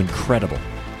great to incredible.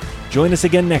 Join us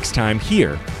again next time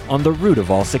here on The Root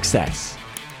of All Success.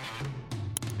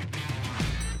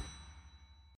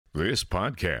 This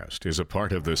podcast is a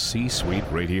part of the C-Suite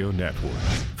Radio Network.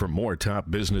 For more top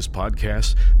business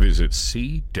podcasts, visit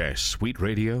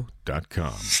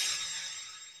c-suiteradio.com.